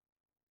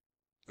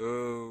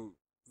 Oh,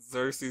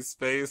 Cersei's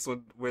face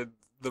when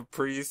the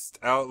priest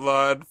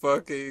outlawed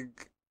fucking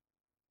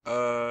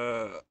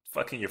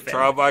Fucking your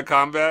trial family. by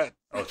combat.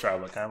 Oh, trial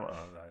by combat.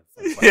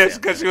 Oh, fuck Yeah, them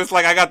because then. she was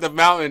like, I got the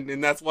mountain,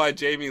 and that's why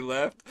Jamie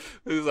left.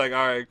 He was like,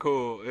 all right,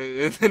 cool.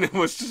 And then it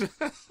was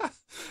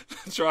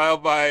trial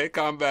by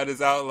combat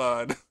is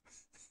outlawed.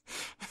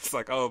 It's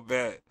like, oh,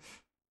 bet.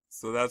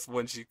 So that's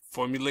when she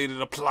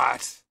formulated a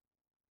plot.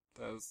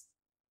 That was.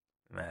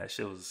 Man, that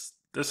shit was.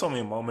 There's so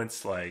many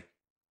moments like,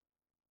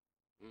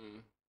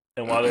 Mm.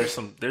 and while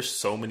there's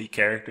so many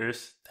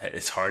characters that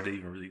it's hard to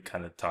even really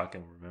kind of talk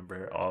and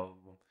remember all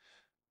of them.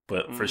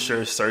 But for Mm-hmm.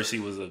 sure, Cersei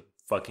was a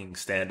fucking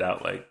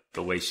standout. Like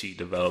the way she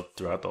developed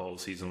throughout the whole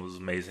season was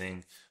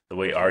amazing. The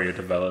way Arya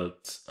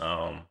developed,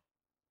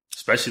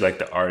 especially like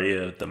the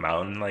Arya the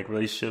Mountain like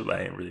relationship.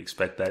 I didn't really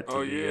expect that to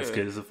Oh, be as yeah.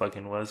 good as it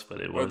fucking was,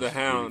 but it Or the was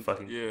really Hound.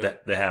 fucking Yeah.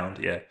 the Hound.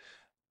 Yeah,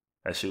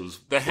 that shit was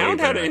The way Hound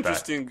better had an than I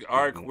thought. interesting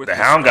arc with The the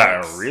Hound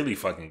got Starks. really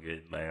fucking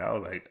good. Like I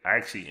was like, I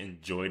actually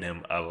enjoyed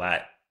him a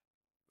lot.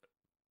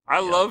 I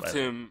You know, loved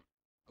him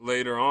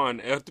later on.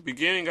 At the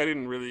beginning, I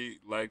didn't really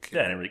like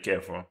yeah, I him. didn't really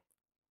care for him.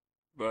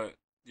 But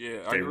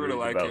yeah, I They grew to really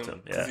like developed him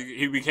him. because Yeah.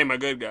 he became a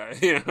good guy.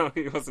 You know,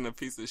 he wasn't a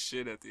piece of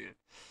shit at the end.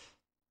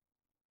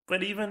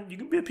 But even you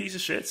can be a piece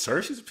of shit.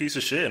 Cersei's a piece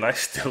of shit, and I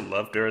still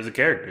loved her as a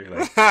character.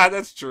 Like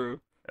That's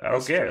true. I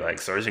don't That's care. true. Like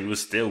Cersei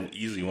was still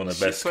easily one of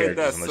the She best played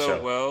that characters on the so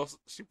show. well.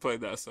 She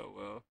played that so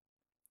well.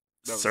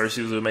 That was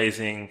Cersei was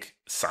amazing.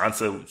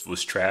 Sansa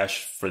was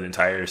trash for the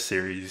entire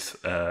series.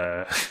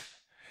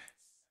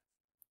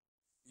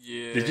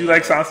 Did you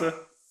like yeah. Sansa?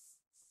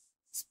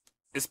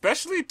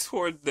 Especially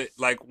toward the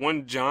like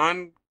when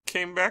John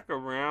came back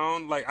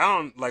around. Like I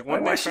don't like Like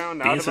when why they is she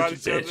found out being about such a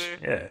each bitch? other.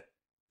 Yeah,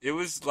 It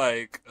was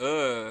like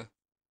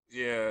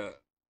yeah.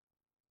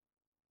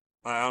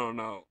 I don't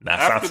know. nah,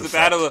 Sansa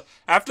sucked.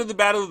 After the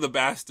battle of the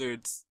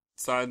bastards,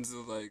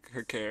 Sansa like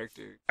her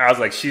character. I was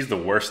like, she's the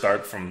worst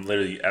arc from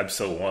literally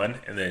episode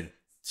 1, and then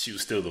she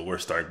was still the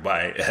worst arc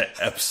by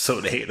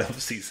episode 8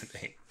 of season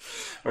 8,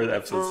 or the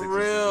episode For 6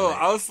 of season real, 8.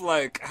 I was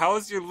like, how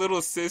is your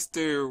little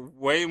sister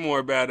way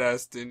more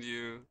badass than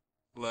you?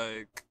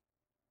 Like,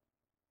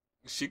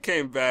 she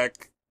came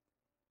back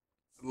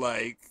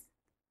like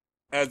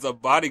as a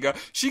bodyguard.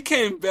 She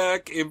came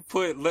back and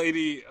put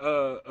Lady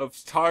of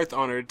Tarth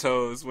on her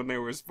toes when they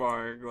were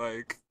sparring.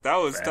 Like, that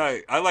was Facts.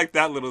 tight. I like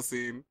that little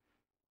scene.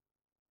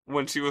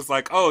 When she was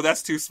like, "Oh,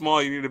 that's too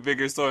small. You need a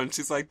bigger sword." And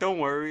she's like, "Don't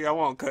worry, I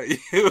won't cut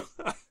you."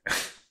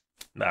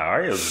 Nah,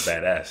 Arya was a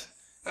badass.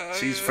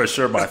 She's for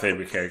sure my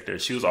favorite character.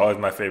 She was always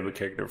my favorite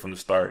character from the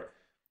start.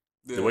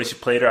 The way yeah. she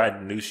played her, I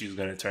knew she was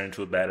going to turn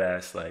into a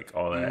badass. Like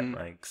all that, Hmm.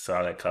 like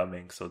saw that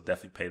coming. So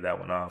definitely paid that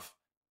one off.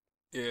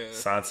 Yeah.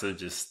 Sansa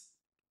just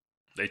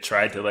they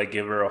tried to like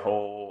give her a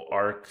whole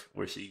arc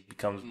where she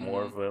becomes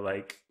more Hmm. of a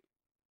like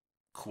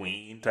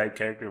queen type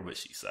character, but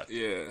she sucked.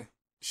 Yeah.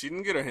 She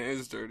didn't get her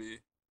hands dirty.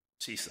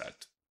 She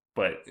sucked.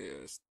 But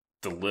Yes.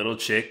 the little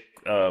chick,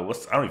 I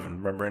don't even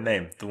remember her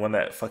name. The one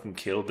that fucking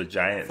killed the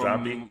giant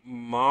zombie. From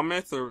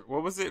Monmouth or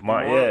what was it?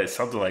 Yeah,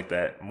 something like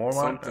that.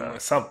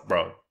 Mormont, Something like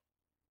bro,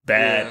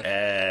 yeah.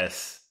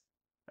 badass.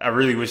 I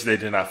really wish they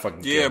did not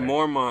fucking Yeah, kill her.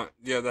 Mormont.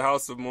 Yeah, the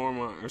House of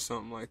Mormont or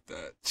something like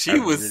that. I She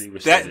was really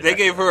wish they that did they not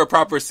gave kill her her. a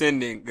proper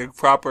sending, a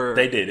proper,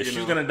 They did. If you she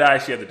was know. gonna die,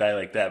 she had to die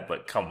like that.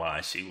 But come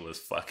on, she was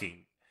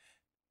fucking.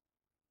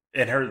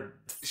 In her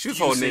She was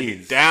few holding it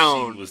scenes, she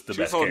down. was the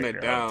She was best holding character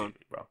it on down.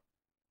 TV, bro.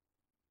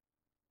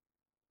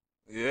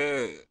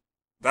 Yeah.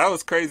 That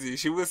was crazy.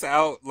 She was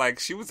out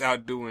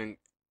doing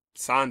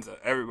Sansa,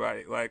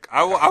 everybody. Like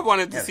I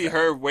wanted to Hands see down.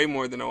 her way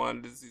more than I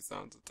wanted to see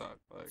Sansa talk.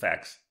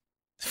 Facts.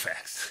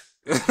 Facts.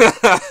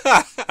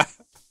 Like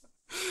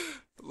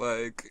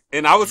like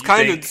and I was You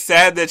kind of think?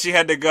 sad that she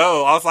had to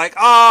go. I was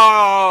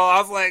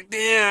like,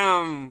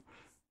 damn.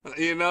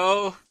 You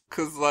know?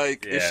 Cause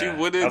like if she Yeah.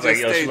 would I have was like, just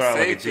yo, she stayed went on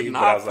like a safe G, and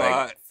but I not was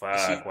like, fought,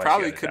 she fuck, why she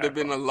probably gotta could die, have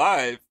been bro?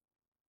 alive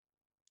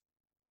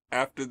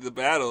after the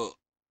battle.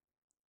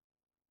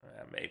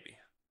 Maybe.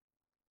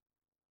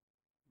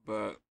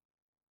 But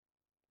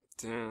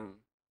damn.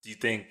 Do you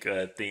think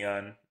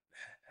Theon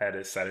had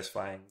a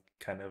satisfying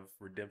kind of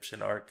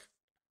redemption arc?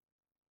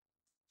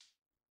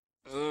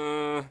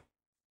 Uh,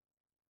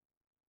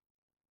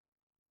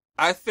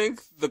 I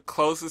think the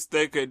closest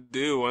they could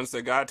do once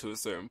they got to a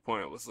certain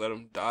point was let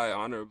him die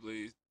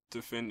honorably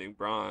defending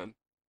Bronn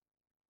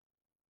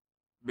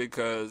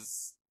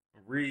because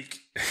Reek.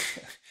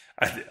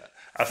 I,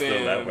 I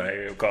still laugh when fam I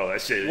hear him call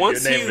that shit. Your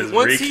once name he is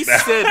once Reek he now.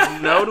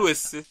 said no to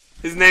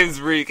his name's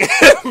Reek,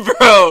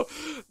 bro.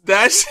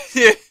 That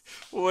shit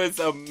was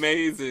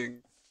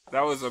amazing.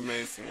 That was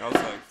amazing. I was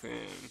like,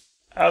 damn.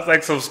 I was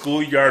like some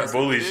schoolyard That's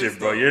what bully it is, shit,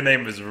 bro. though. Your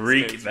name is His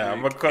Reek name's now.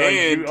 I'm Reek. gonna call you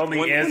And only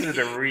when answer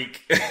to he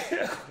Reek.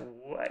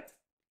 What?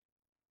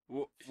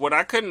 what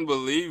I couldn't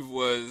believe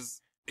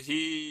was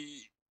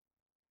he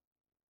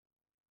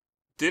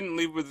didn't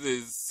leave with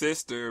his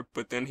sister,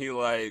 but then he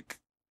like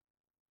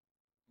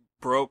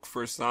broke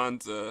for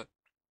Sansa.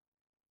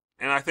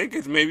 And I think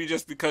it's maybe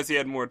just because he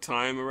had more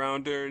time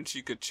around her and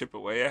she could chip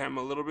away at him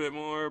a little bit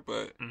more.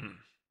 But Mhm.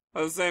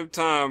 at the same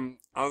time,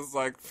 I was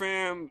like,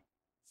 fam,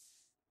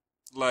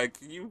 like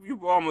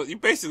you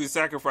basically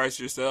sacrificed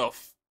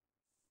yourself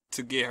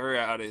to get her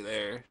out of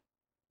there.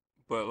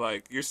 But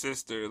like your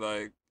sister,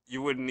 like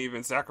you wouldn't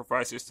even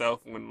sacrifice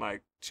yourself when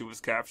like she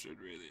was captured,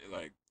 really,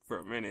 like for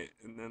a minute,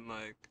 and then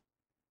like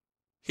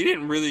he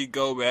didn't really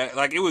go back.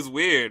 Like it was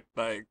weird.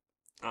 Like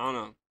I don't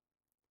know.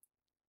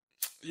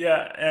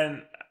 Yeah,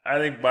 and I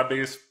think my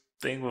biggest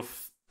thing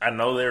with I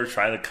know they were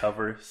trying to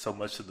cover so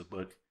much of the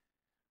book,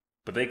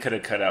 but they could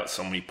have cut out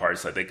so many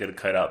parts. Like they could have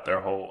cut out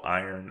their whole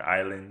Iron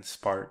Islands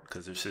part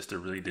because their sister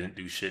really didn't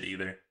do shit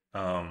either.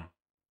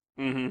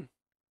 Mm-hmm.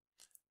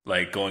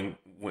 Like going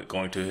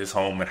to his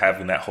home and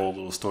having that whole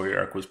little story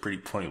arc was pretty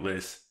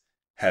pointless.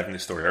 Having the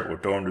story arc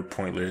with Dorne was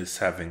pointless.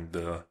 Having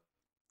the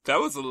That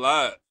was a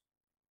lot.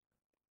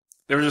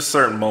 there were just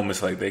certain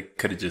moments like they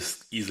could have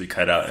just easily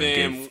cut out and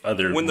Fam, gave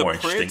other when the more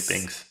interesting prince,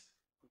 things.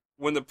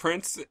 when the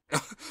prince,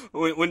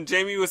 when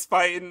Jamie was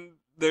fighting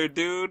their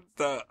dude,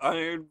 the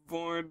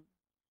Ironborn,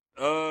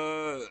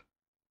 uh,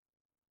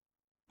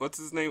 what's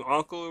his name,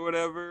 uncle or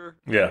whatever,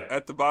 Yeah,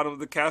 at the bottom of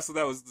the castle,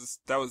 that was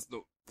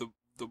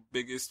the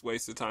biggest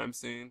waste of time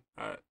scene.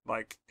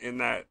 Like in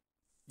that,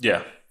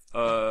 yeah.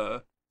 uh,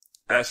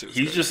 that shit was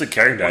He's crazy. just a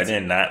character I Once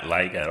did he, not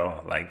like at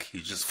all. Like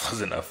he just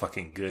wasn't a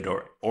fucking good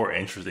or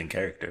interesting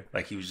character.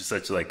 Like he was just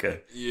such like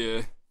a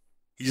yeah.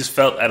 he just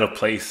felt at a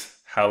place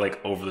how like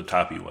over the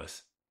top he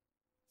was.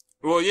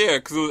 Well, yeah,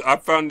 because I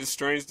found it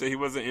strange that he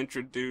wasn't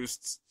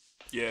introduced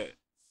yet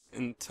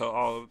until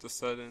all of a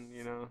sudden,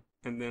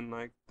 and then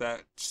like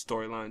that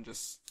storyline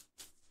just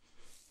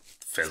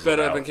sped Fizzled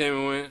up and out. came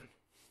and went.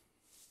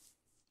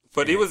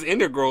 But he Yeah. was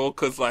integral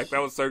because like that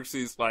was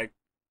Xerxes, like,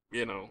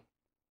 you know,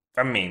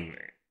 I mean,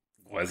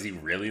 was he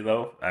really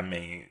though? I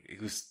mean,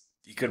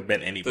 he could have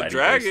been the anybody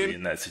basically dragon.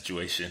 in that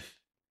situation.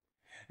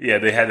 Yeah,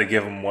 they had to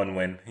give him one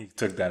win. He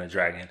took down a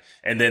dragon,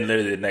 and then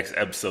literally the next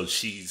episode,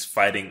 she's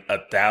fighting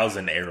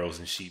 1,000 arrows,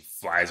 and she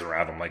flies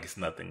around him like it's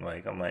nothing.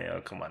 Like I'm like,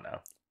 oh come on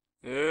now,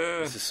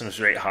 Yeah, this is some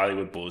straight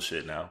Hollywood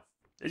bullshit. Now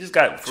they just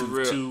got for too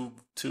real. too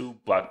too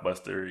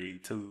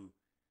blockbustery. Too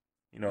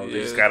they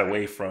just Yeah, got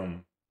away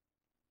from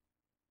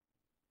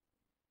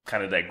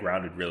kind of that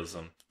grounded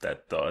realism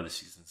that the other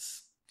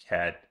seasons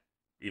had,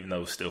 even though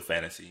it was still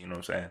fantasy. You know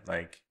what I'm saying?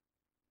 Like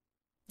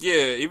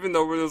yeah. Even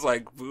though there was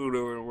like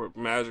voodoo or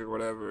magic or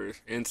whatever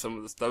in some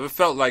of the stuff, it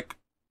felt like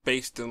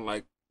based in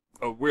like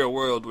a real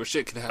world where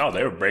shit could oh, they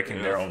happen. were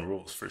breaking their own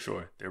rules for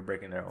sure. They were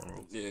breaking their own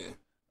rules. Yeah.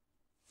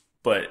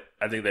 But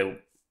I think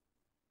that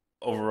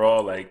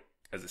overall, like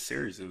as a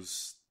series, it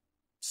was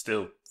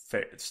still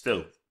fair,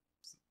 still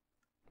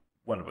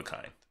one of a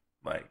kind.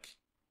 Like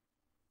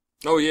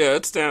Oh yeah,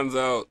 it stands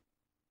out.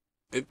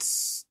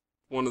 It's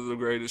one of the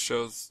greatest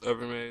shows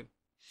ever made.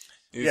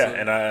 yeah, Easily.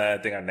 and I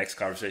think our next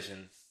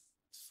conversation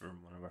for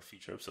one of our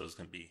future episodes is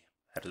gonna be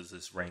how does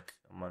this rank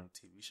among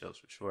TV shows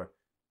for sure.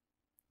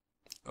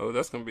 Oh,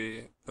 that's gonna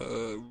be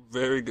a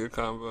very good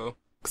combo.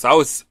 Cause I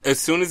was, as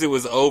soon as it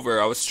was over,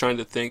 I was trying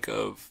to think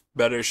of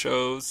better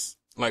shows.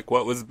 Like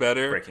what was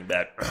better? Breaking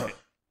Bad.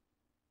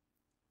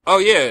 Oh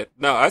yeah,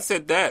 no, I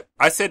said that.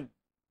 I said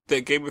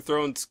that Game of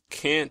Thrones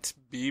can't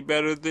be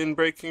better than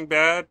Breaking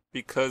Bad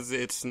because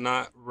it's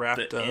not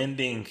wrapped the up.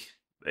 ending,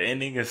 the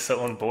ending is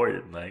so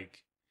important.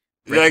 Like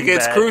Like Breaking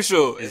it's Bad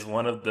crucial. is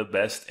one of the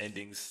best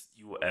endings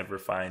you will ever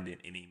find in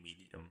any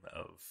medium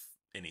of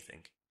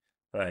anything.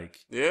 Like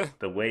Yeah.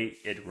 the way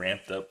it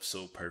ramped up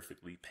so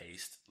perfectly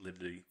paced,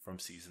 literally from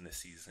season to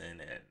season,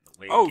 and the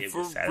way it Oh, gave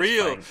for the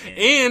real. satisfying end.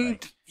 And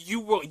Like,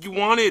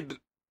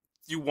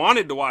 you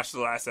wanted to watch the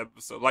last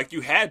episode, like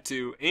you had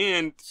to,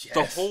 and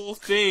the yes, whole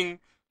thing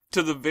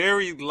to the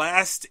very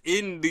last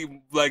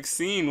ending like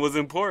scene was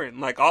important.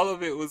 Like all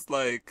of it was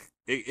like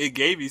it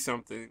gave you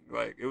something.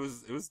 Like it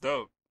was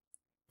dope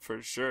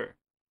for sure.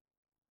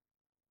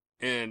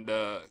 And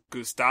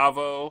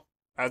Gustavo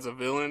as a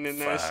villain in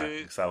that fuck,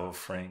 shit. Gustavo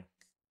Fring.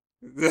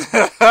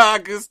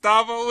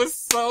 Gustavo was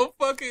so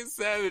fucking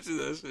savage in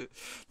that shit.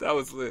 That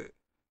was lit.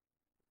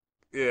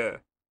 Yeah.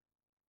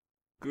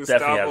 definitely has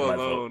Gustavo my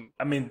vote. alone.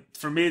 I mean,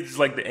 for me, it's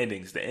like the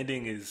endings. The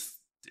ending is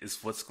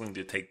what's going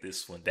to take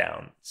this one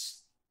down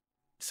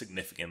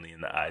significantly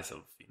in the eyes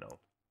of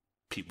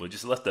people. It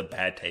just left a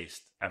bad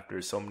taste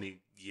after so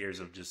many years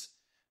of just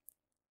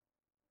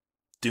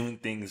doing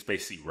things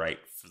basically right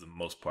for the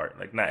most part.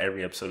 Like, not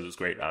every episode was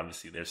great.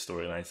 Obviously, there's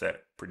storylines that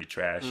are pretty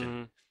trash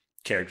and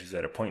characters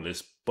that are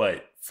pointless.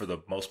 But for the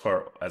most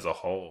part, as a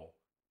whole,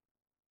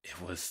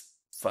 it was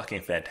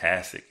fucking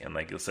fantastic. And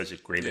like, it was such a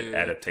great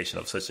adaptation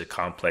of such a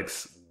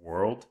complex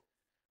world.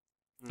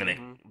 And it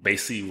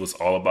basically was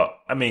all about,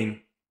 I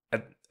mean,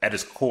 at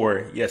its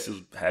core, yes,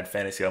 it had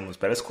fantasy elements,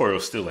 but at its core, it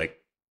was still like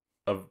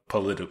a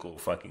political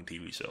fucking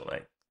TV show.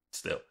 Like,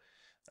 still.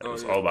 It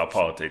was all about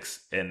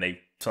politics. And they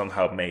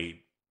somehow made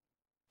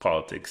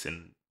politics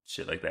and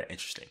shit like that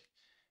interesting.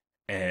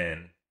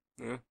 And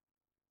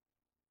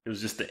it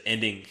was just the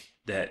ending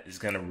that is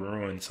going to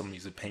ruin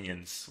somebody's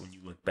opinions when you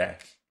look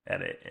back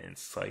at it. And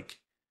it's like,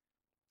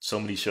 so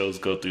many shows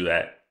go through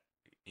that,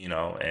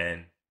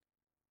 and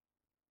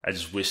I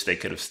just wish they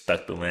could have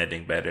stuck the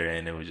landing better,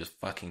 and it would just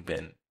fucking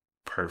been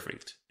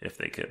perfect if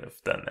they could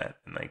have done that.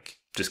 And like,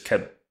 just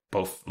kept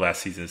both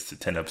last seasons to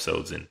 10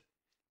 episodes and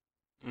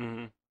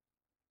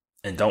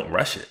don't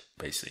rush it,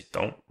 basically.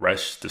 Don't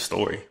rush the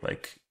story.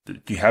 Like,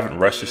 you haven't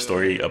rushed the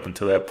story up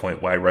until that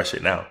point. Why rush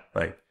it now?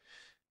 Like,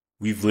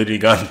 we've literally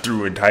gone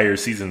through entire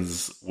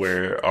seasons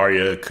where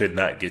Arya could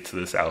not get to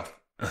the south.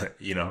 Get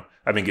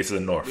to the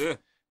north. Yeah.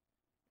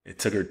 It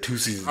took her 2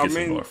 seasons to get to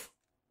the north.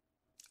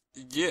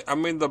 Yeah, I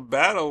mean, the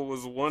battle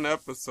was 1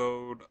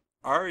 episode.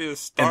 Arya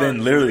started and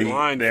then literally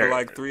blind for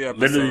like 3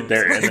 episodes. Literally,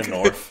 they're in the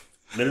north.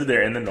 Literally,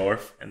 they're in the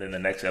north, and then the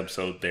next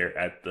episode, they're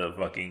at the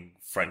fucking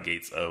front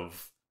gates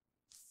of,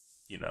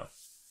 the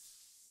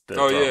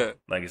throne.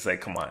 Like, it's like,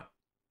 come on.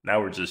 Now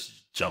we're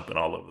just jumping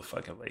all over the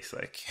fucking place.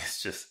 Like,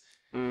 it's just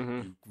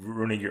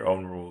ruining your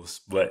own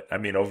rules. But, I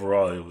mean,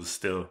 overall, it was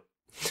still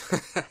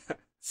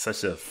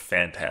such a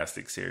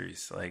fantastic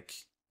series. Like,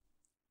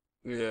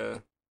 yeah.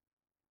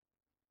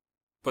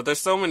 But there's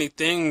so many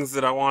things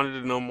that I wanted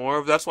to know more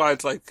of. That's why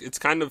it's like, it's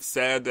kind of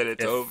sad that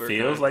it's over. It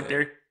feels like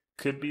there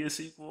could be a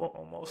sequel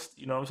almost.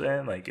 You know what I'm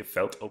saying? Like, it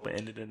felt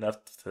open-ended enough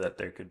so that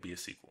there could be a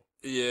sequel.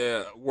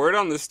 Yeah. Word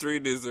on the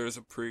street is there's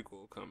a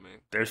prequel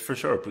coming. There's for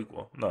sure a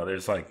prequel. No,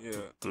 there's like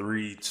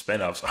 3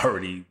 spinoffs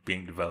already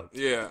being developed.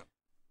 Yeah.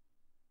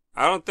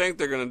 I don't think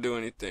they're going to do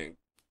anything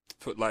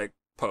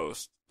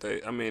post.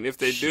 If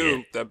they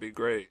do, that'd be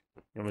great.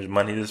 You know how much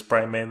money this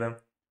probably made them?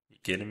 You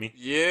kidding me?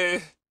 Yeah.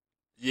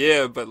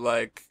 Yeah, but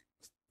like,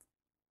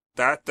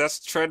 that's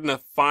treading a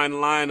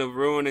fine line of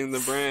ruining the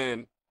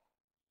brand.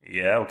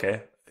 Yeah,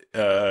 okay.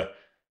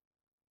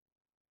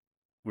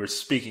 We're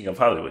speaking of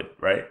Hollywood,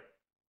 right?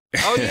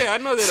 Oh yeah, I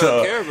know they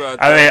don't care about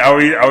that. I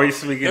mean, are we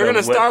speaking They're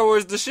gonna Star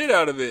Wars the shit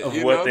out of it.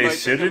 Of what they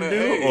shouldn't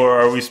do, or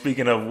are we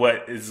speaking of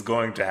what is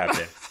going to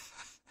happen?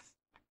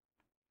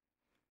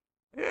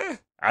 Yeah.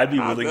 I'd be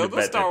willing to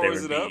bet that there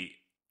would be.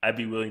 I'd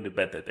be willing to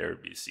bet that there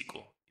would be a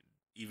sequel,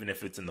 even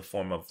if it's in the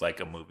form of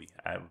like a movie.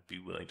 I would be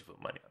willing to put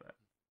money on that.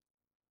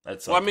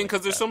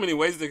 Because there's so many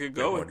ways they could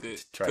go with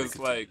it. Because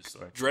like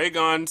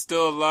Dragon's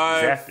still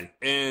alive,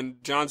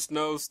 and Jon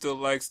Snow still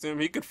likes him.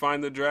 He could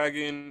find the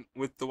dragon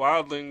with the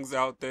wildlings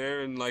out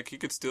there, and like he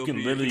could still be. You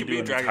can literally do an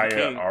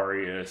entire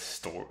Arya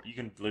story. You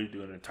can literally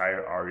do an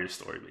entire Arya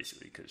story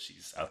basically because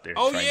she's out there.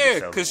 Oh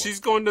yeah, because she's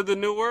going to the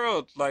new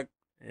world, like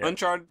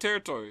uncharted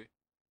territory.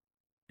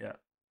 Yeah,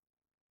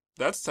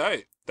 that's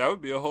tight. That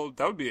would be a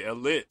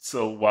lit.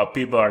 So while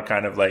people are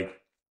kind of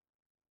like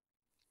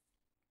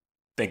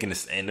thinking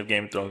it's the end of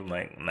Game of Thrones, I'm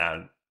like,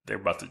 nah, they're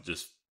about to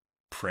just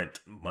print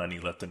money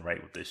left and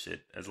right with this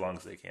shit as long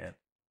as they can.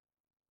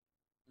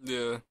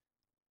 Yeah.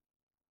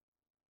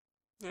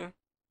 Yeah.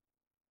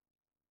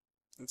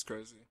 It's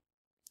crazy.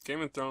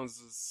 Game of Thrones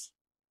is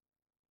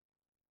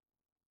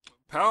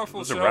a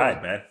powerful show. It was a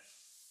ride, man.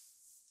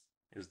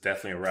 It was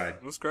definitely a ride.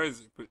 It was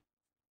crazy.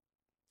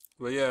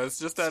 But yeah, it's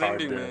just that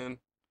ending, man.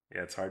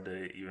 Yeah, it's hard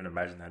to even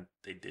imagine that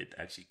they did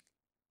actually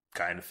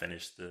kind of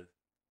finish the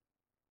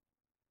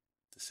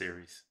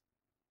series.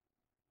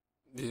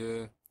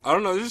 Yeah. I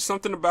don't know, there's just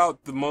something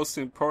about the most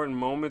important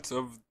moments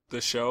of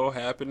the show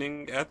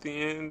happening at the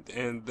end,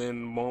 and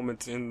then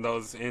moments in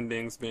those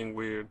endings being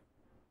weird.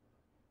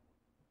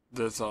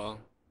 That's all.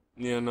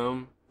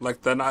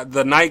 Like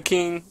the Night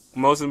King,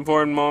 most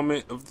important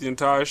moment of the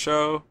entire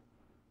show,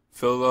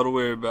 feel a little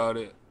weird about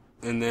it.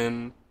 And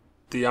then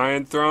the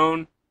Iron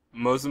Throne,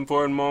 most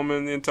important moment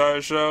in the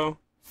entire show,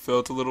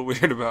 felt a little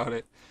weird about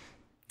it.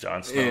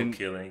 Jon Snow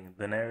killing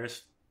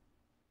Daenerys,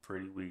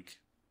 pretty weak.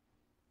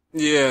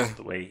 Yeah.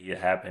 The way it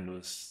happened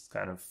was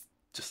kind of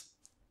just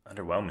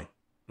underwhelming.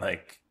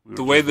 Like,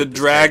 the way the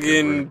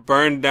dragon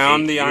burned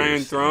down the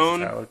Iron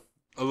Throne,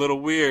 a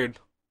little weird.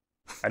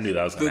 I knew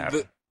that was going to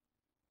happen.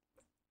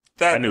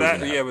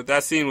 But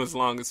that scene was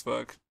long as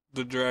fuck.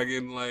 The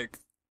dragon, like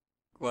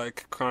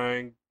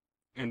crying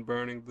and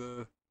melting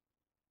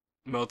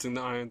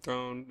the Iron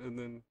Throne and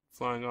then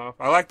flying off.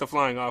 I like the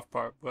flying off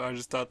part, but I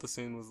just thought the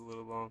scene was a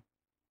little long.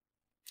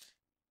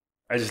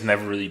 I just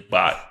never really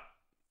bought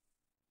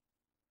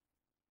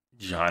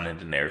Jon and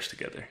Daenerys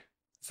together.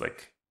 It's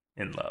like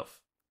in love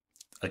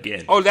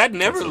again. Oh, that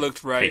never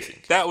looked right.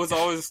 Pacing. That was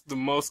always the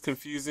most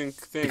confusing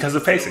thing because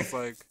of pacing. It was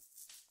like,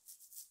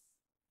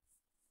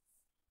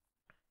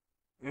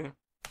 yeah.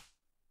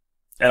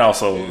 And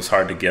also, it was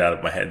hard to get out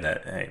of my head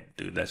that, hey,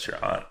 dude, that's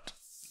your aunt.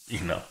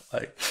 You know,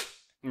 like,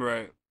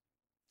 right?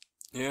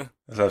 Yeah.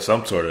 Let's have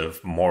some sort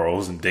of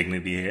morals and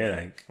dignity here.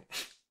 Like,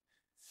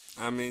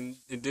 I mean,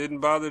 it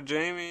didn't bother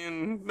Jamie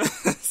and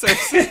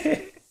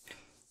Cersei.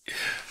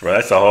 Bro,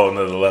 that's a whole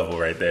nother level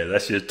right there.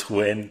 That's your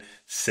twin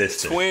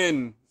sister.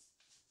 Twin.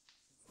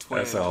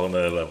 That's a whole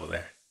nother level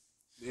there.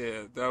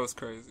 Yeah, that was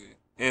crazy.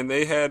 And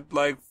they had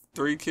like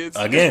 3 kids.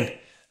 Again,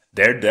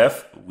 their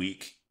death,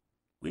 weak.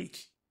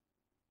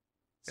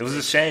 It was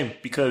a shame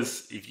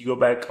because if you go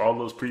back all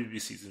those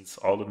previous seasons,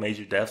 all the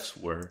major deaths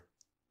were.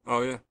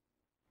 Oh, yeah.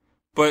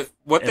 But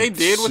what they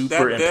did with that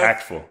super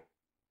impactful.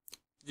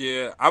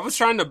 Yeah, I was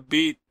trying to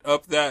beat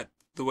up the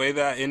way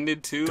that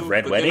ended too. The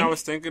Red Wedding? Then I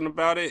was thinking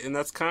about it, and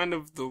that's kind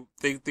of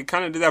they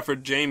kind of did that for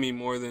Jamie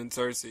more than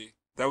Cersei.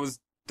 That was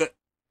that.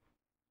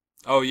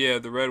 Oh yeah,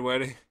 the Red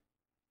Wedding.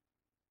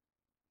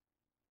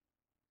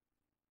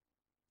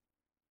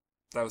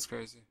 That was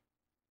crazy.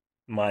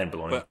 Mind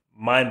blowing.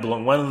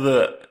 One of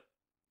the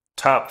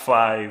top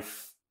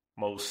 5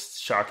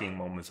 most shocking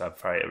moments I've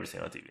probably ever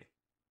seen on TV.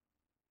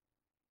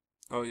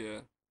 Oh yeah,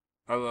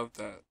 I love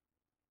that.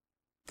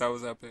 That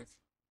was epic.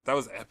 I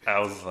was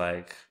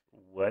like,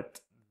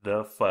 what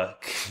the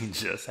fuck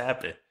just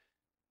happened?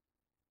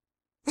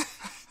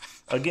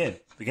 Again,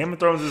 the Game of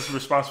Thrones is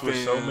responsible for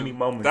so many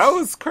moments. That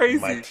was crazy.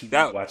 In my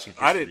TV watching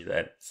history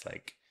that it's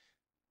like.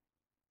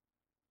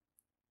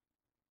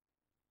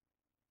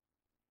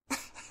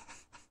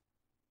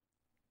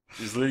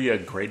 It's literally a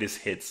greatest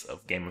hits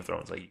of Game of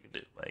Thrones like you can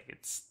do. Like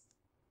it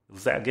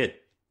was that good.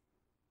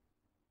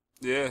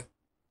 Yeah.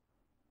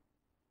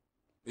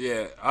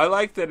 Yeah, I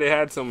like that it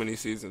had so many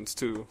seasons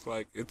too.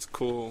 Like it's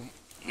cool.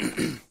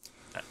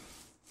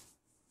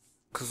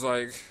 Cause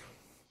like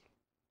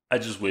I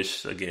just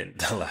wish again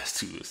the last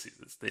 2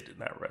 seasons they did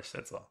not rush,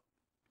 that's all.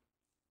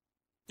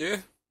 Yeah.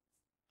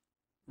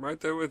 Right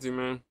there with you,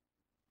 man.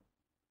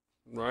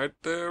 Right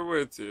there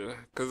with you.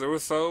 Because there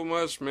was so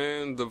much,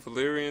 man. The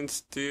Valyrian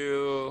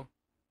steel.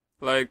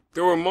 Like,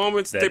 there were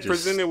moments they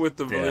presented with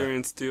the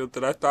Valyrian steel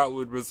that I thought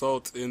would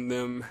result in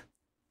them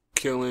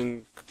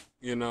killing,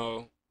 you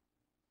know,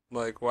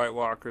 like White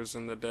Walkers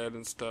and the dead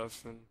and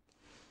stuff. And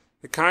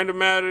it kind of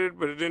mattered,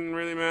 but it didn't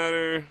really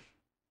matter.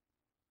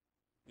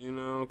 You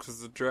know,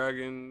 because the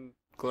dragon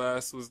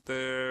glass was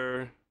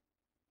there.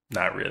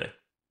 Not really.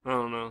 I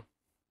don't know.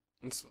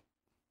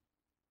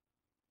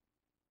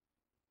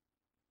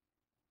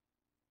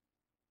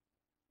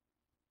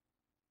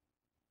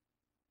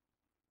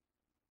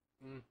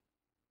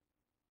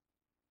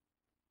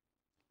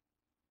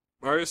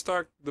 Arya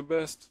Stark, the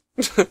best.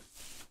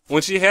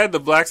 When she had the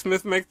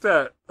blacksmith make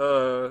that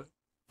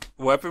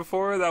weapon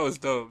for her, that was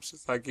dope.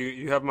 She's like,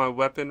 you have my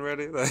weapon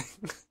ready? Like,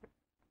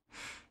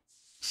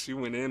 she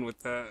went in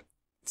with that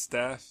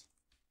staff.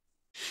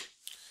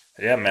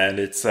 Yeah, man,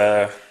 it's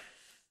a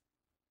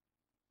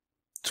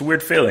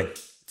weird feeling.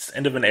 It's the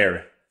end of an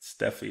era. It's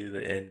definitely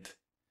the end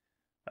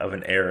of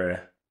an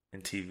era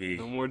in TV.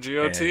 No more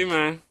GOT,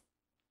 man.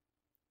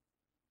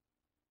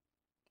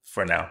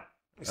 For now.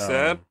 You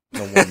sad?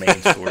 No more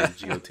main story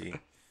GOT.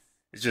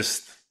 It's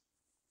just,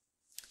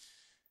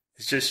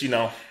 you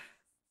know,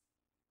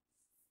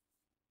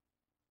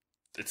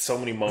 it's so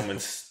many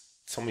moments,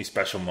 so many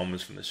special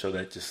moments from the show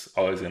that just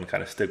always going to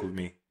kind of stick with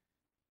me.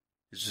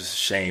 It's just a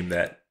shame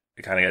that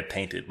it kind of got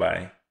tainted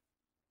by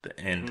the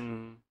end.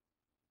 Mm.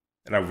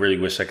 And I really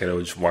wish I could have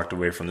just walked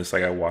away from this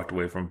like I walked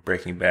away from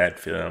Breaking Bad,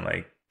 feeling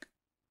like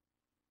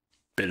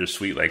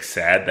bittersweet, like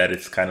sad that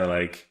it's kind of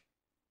like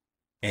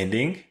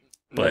ending,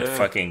 but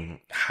fucking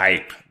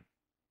hype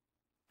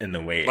in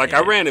the way it like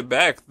ended. I ran it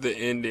back, the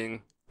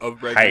ending of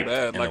Breaking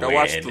Bad. Like I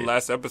watched the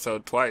last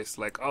episode twice.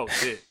 Like, oh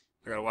shit,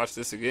 I gotta watch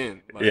this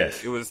again. Like,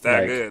 yes, it was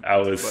that good. I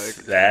was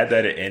sad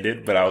that it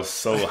ended, but I was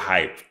so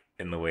hype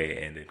in the way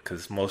it ended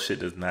because most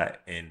shit does not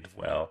end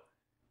well.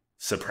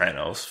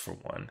 Sopranos for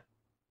one,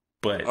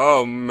 but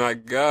oh my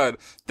god,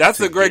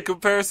 that's a great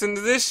comparison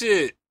to this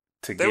shit.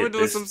 They were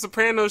doing some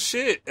Sopranos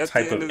shit at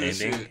type the end of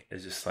this ending. Shit.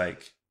 It's just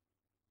like,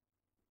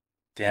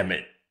 damn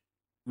it,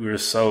 we were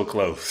so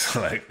close.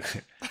 Like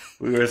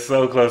we were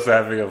so close to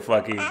having a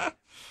fucking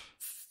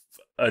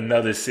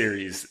another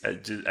series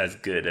as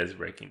good as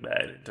Breaking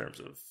Bad in terms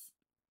of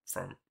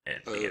from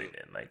beginning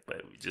to end. Like,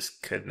 but we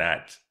just could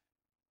not.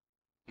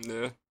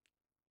 Yeah.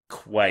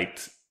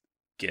 Quite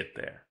get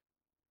there.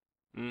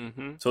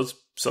 Mm-hmm.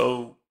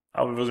 So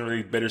I wasn't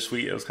really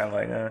bittersweet. It was kind of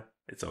like,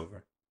 it's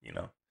over. You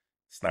know,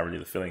 it's not really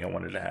the feeling I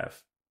wanted to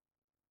have.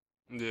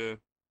 Yeah.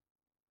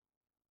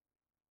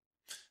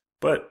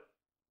 But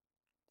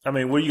I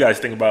mean, what do you guys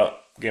think about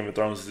Game of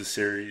Thrones as a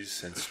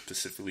series, and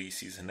specifically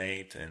season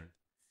 8? And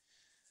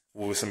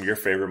what were some of your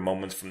favorite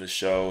moments from the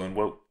show? And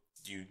what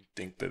do you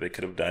think that they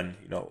could have done,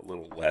 you know, a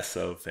little less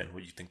of? And what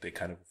do you think they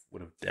kind of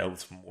would have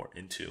delved more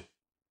into?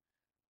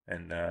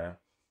 And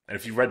And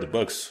if you read the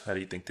books, how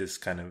do you think this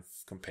kind of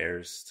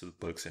compares to the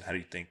books, and how do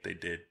you think they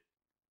did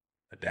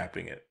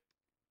adapting it?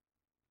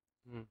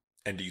 Mm.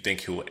 And do you think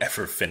he will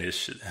ever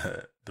finish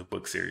the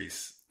book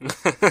series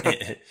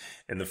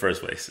in the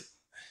first place,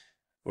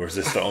 or is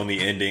this the only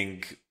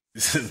ending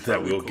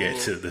that we'll get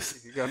to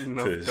this You got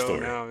enough to the dough story?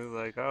 now. He's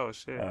like, oh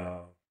shit.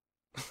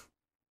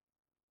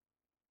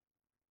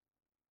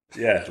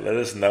 Yeah, let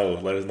us know.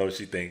 Let us know what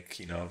you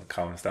think. In the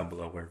comments down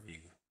below wherever you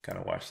kind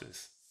of watch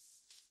this.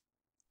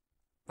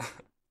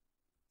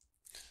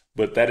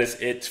 But that is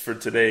it for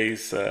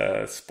today's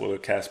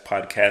Spoilercast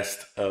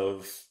podcast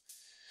of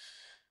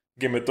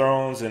Game of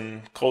Thrones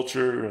and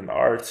culture and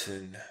arts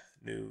and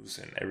news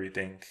and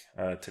everything.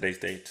 Today's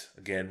date,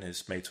 again,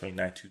 is May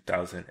 29,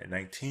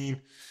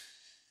 2019.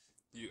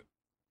 Yeah.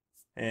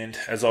 And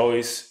as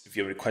always, if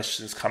you have any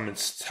questions,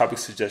 comments, topic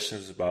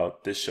suggestions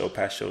about this show,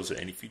 past shows, or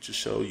any future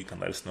show, you can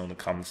let us know in the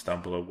comments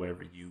down below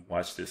wherever you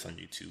watch this, on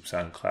YouTube,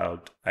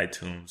 SoundCloud,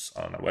 iTunes,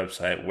 on our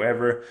website,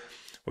 wherever.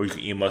 Or you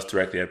can email us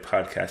directly at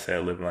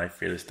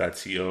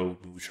podcast@livinglifefearless.co.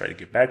 We will try to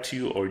get back to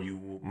you, or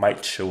you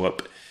might show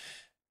up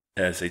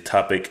as a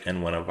topic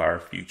in one of our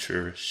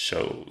future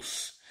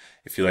shows.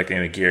 If you like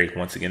any of Gary,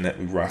 once again, that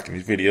we rock in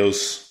these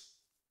videos,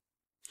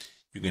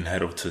 you can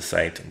head over to the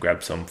site and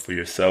grab some for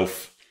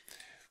yourself.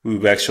 We'll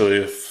be back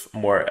shortly with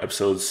more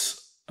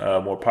episodes,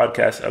 more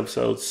podcast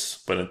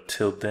episodes. But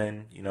until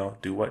then,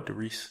 do what,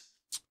 Derice?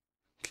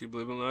 Keep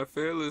living life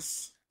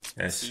fearless.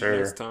 Yes, See sir.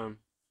 you next time.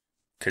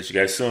 Catch you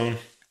guys soon.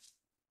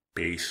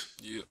 Peace.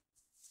 Yeah.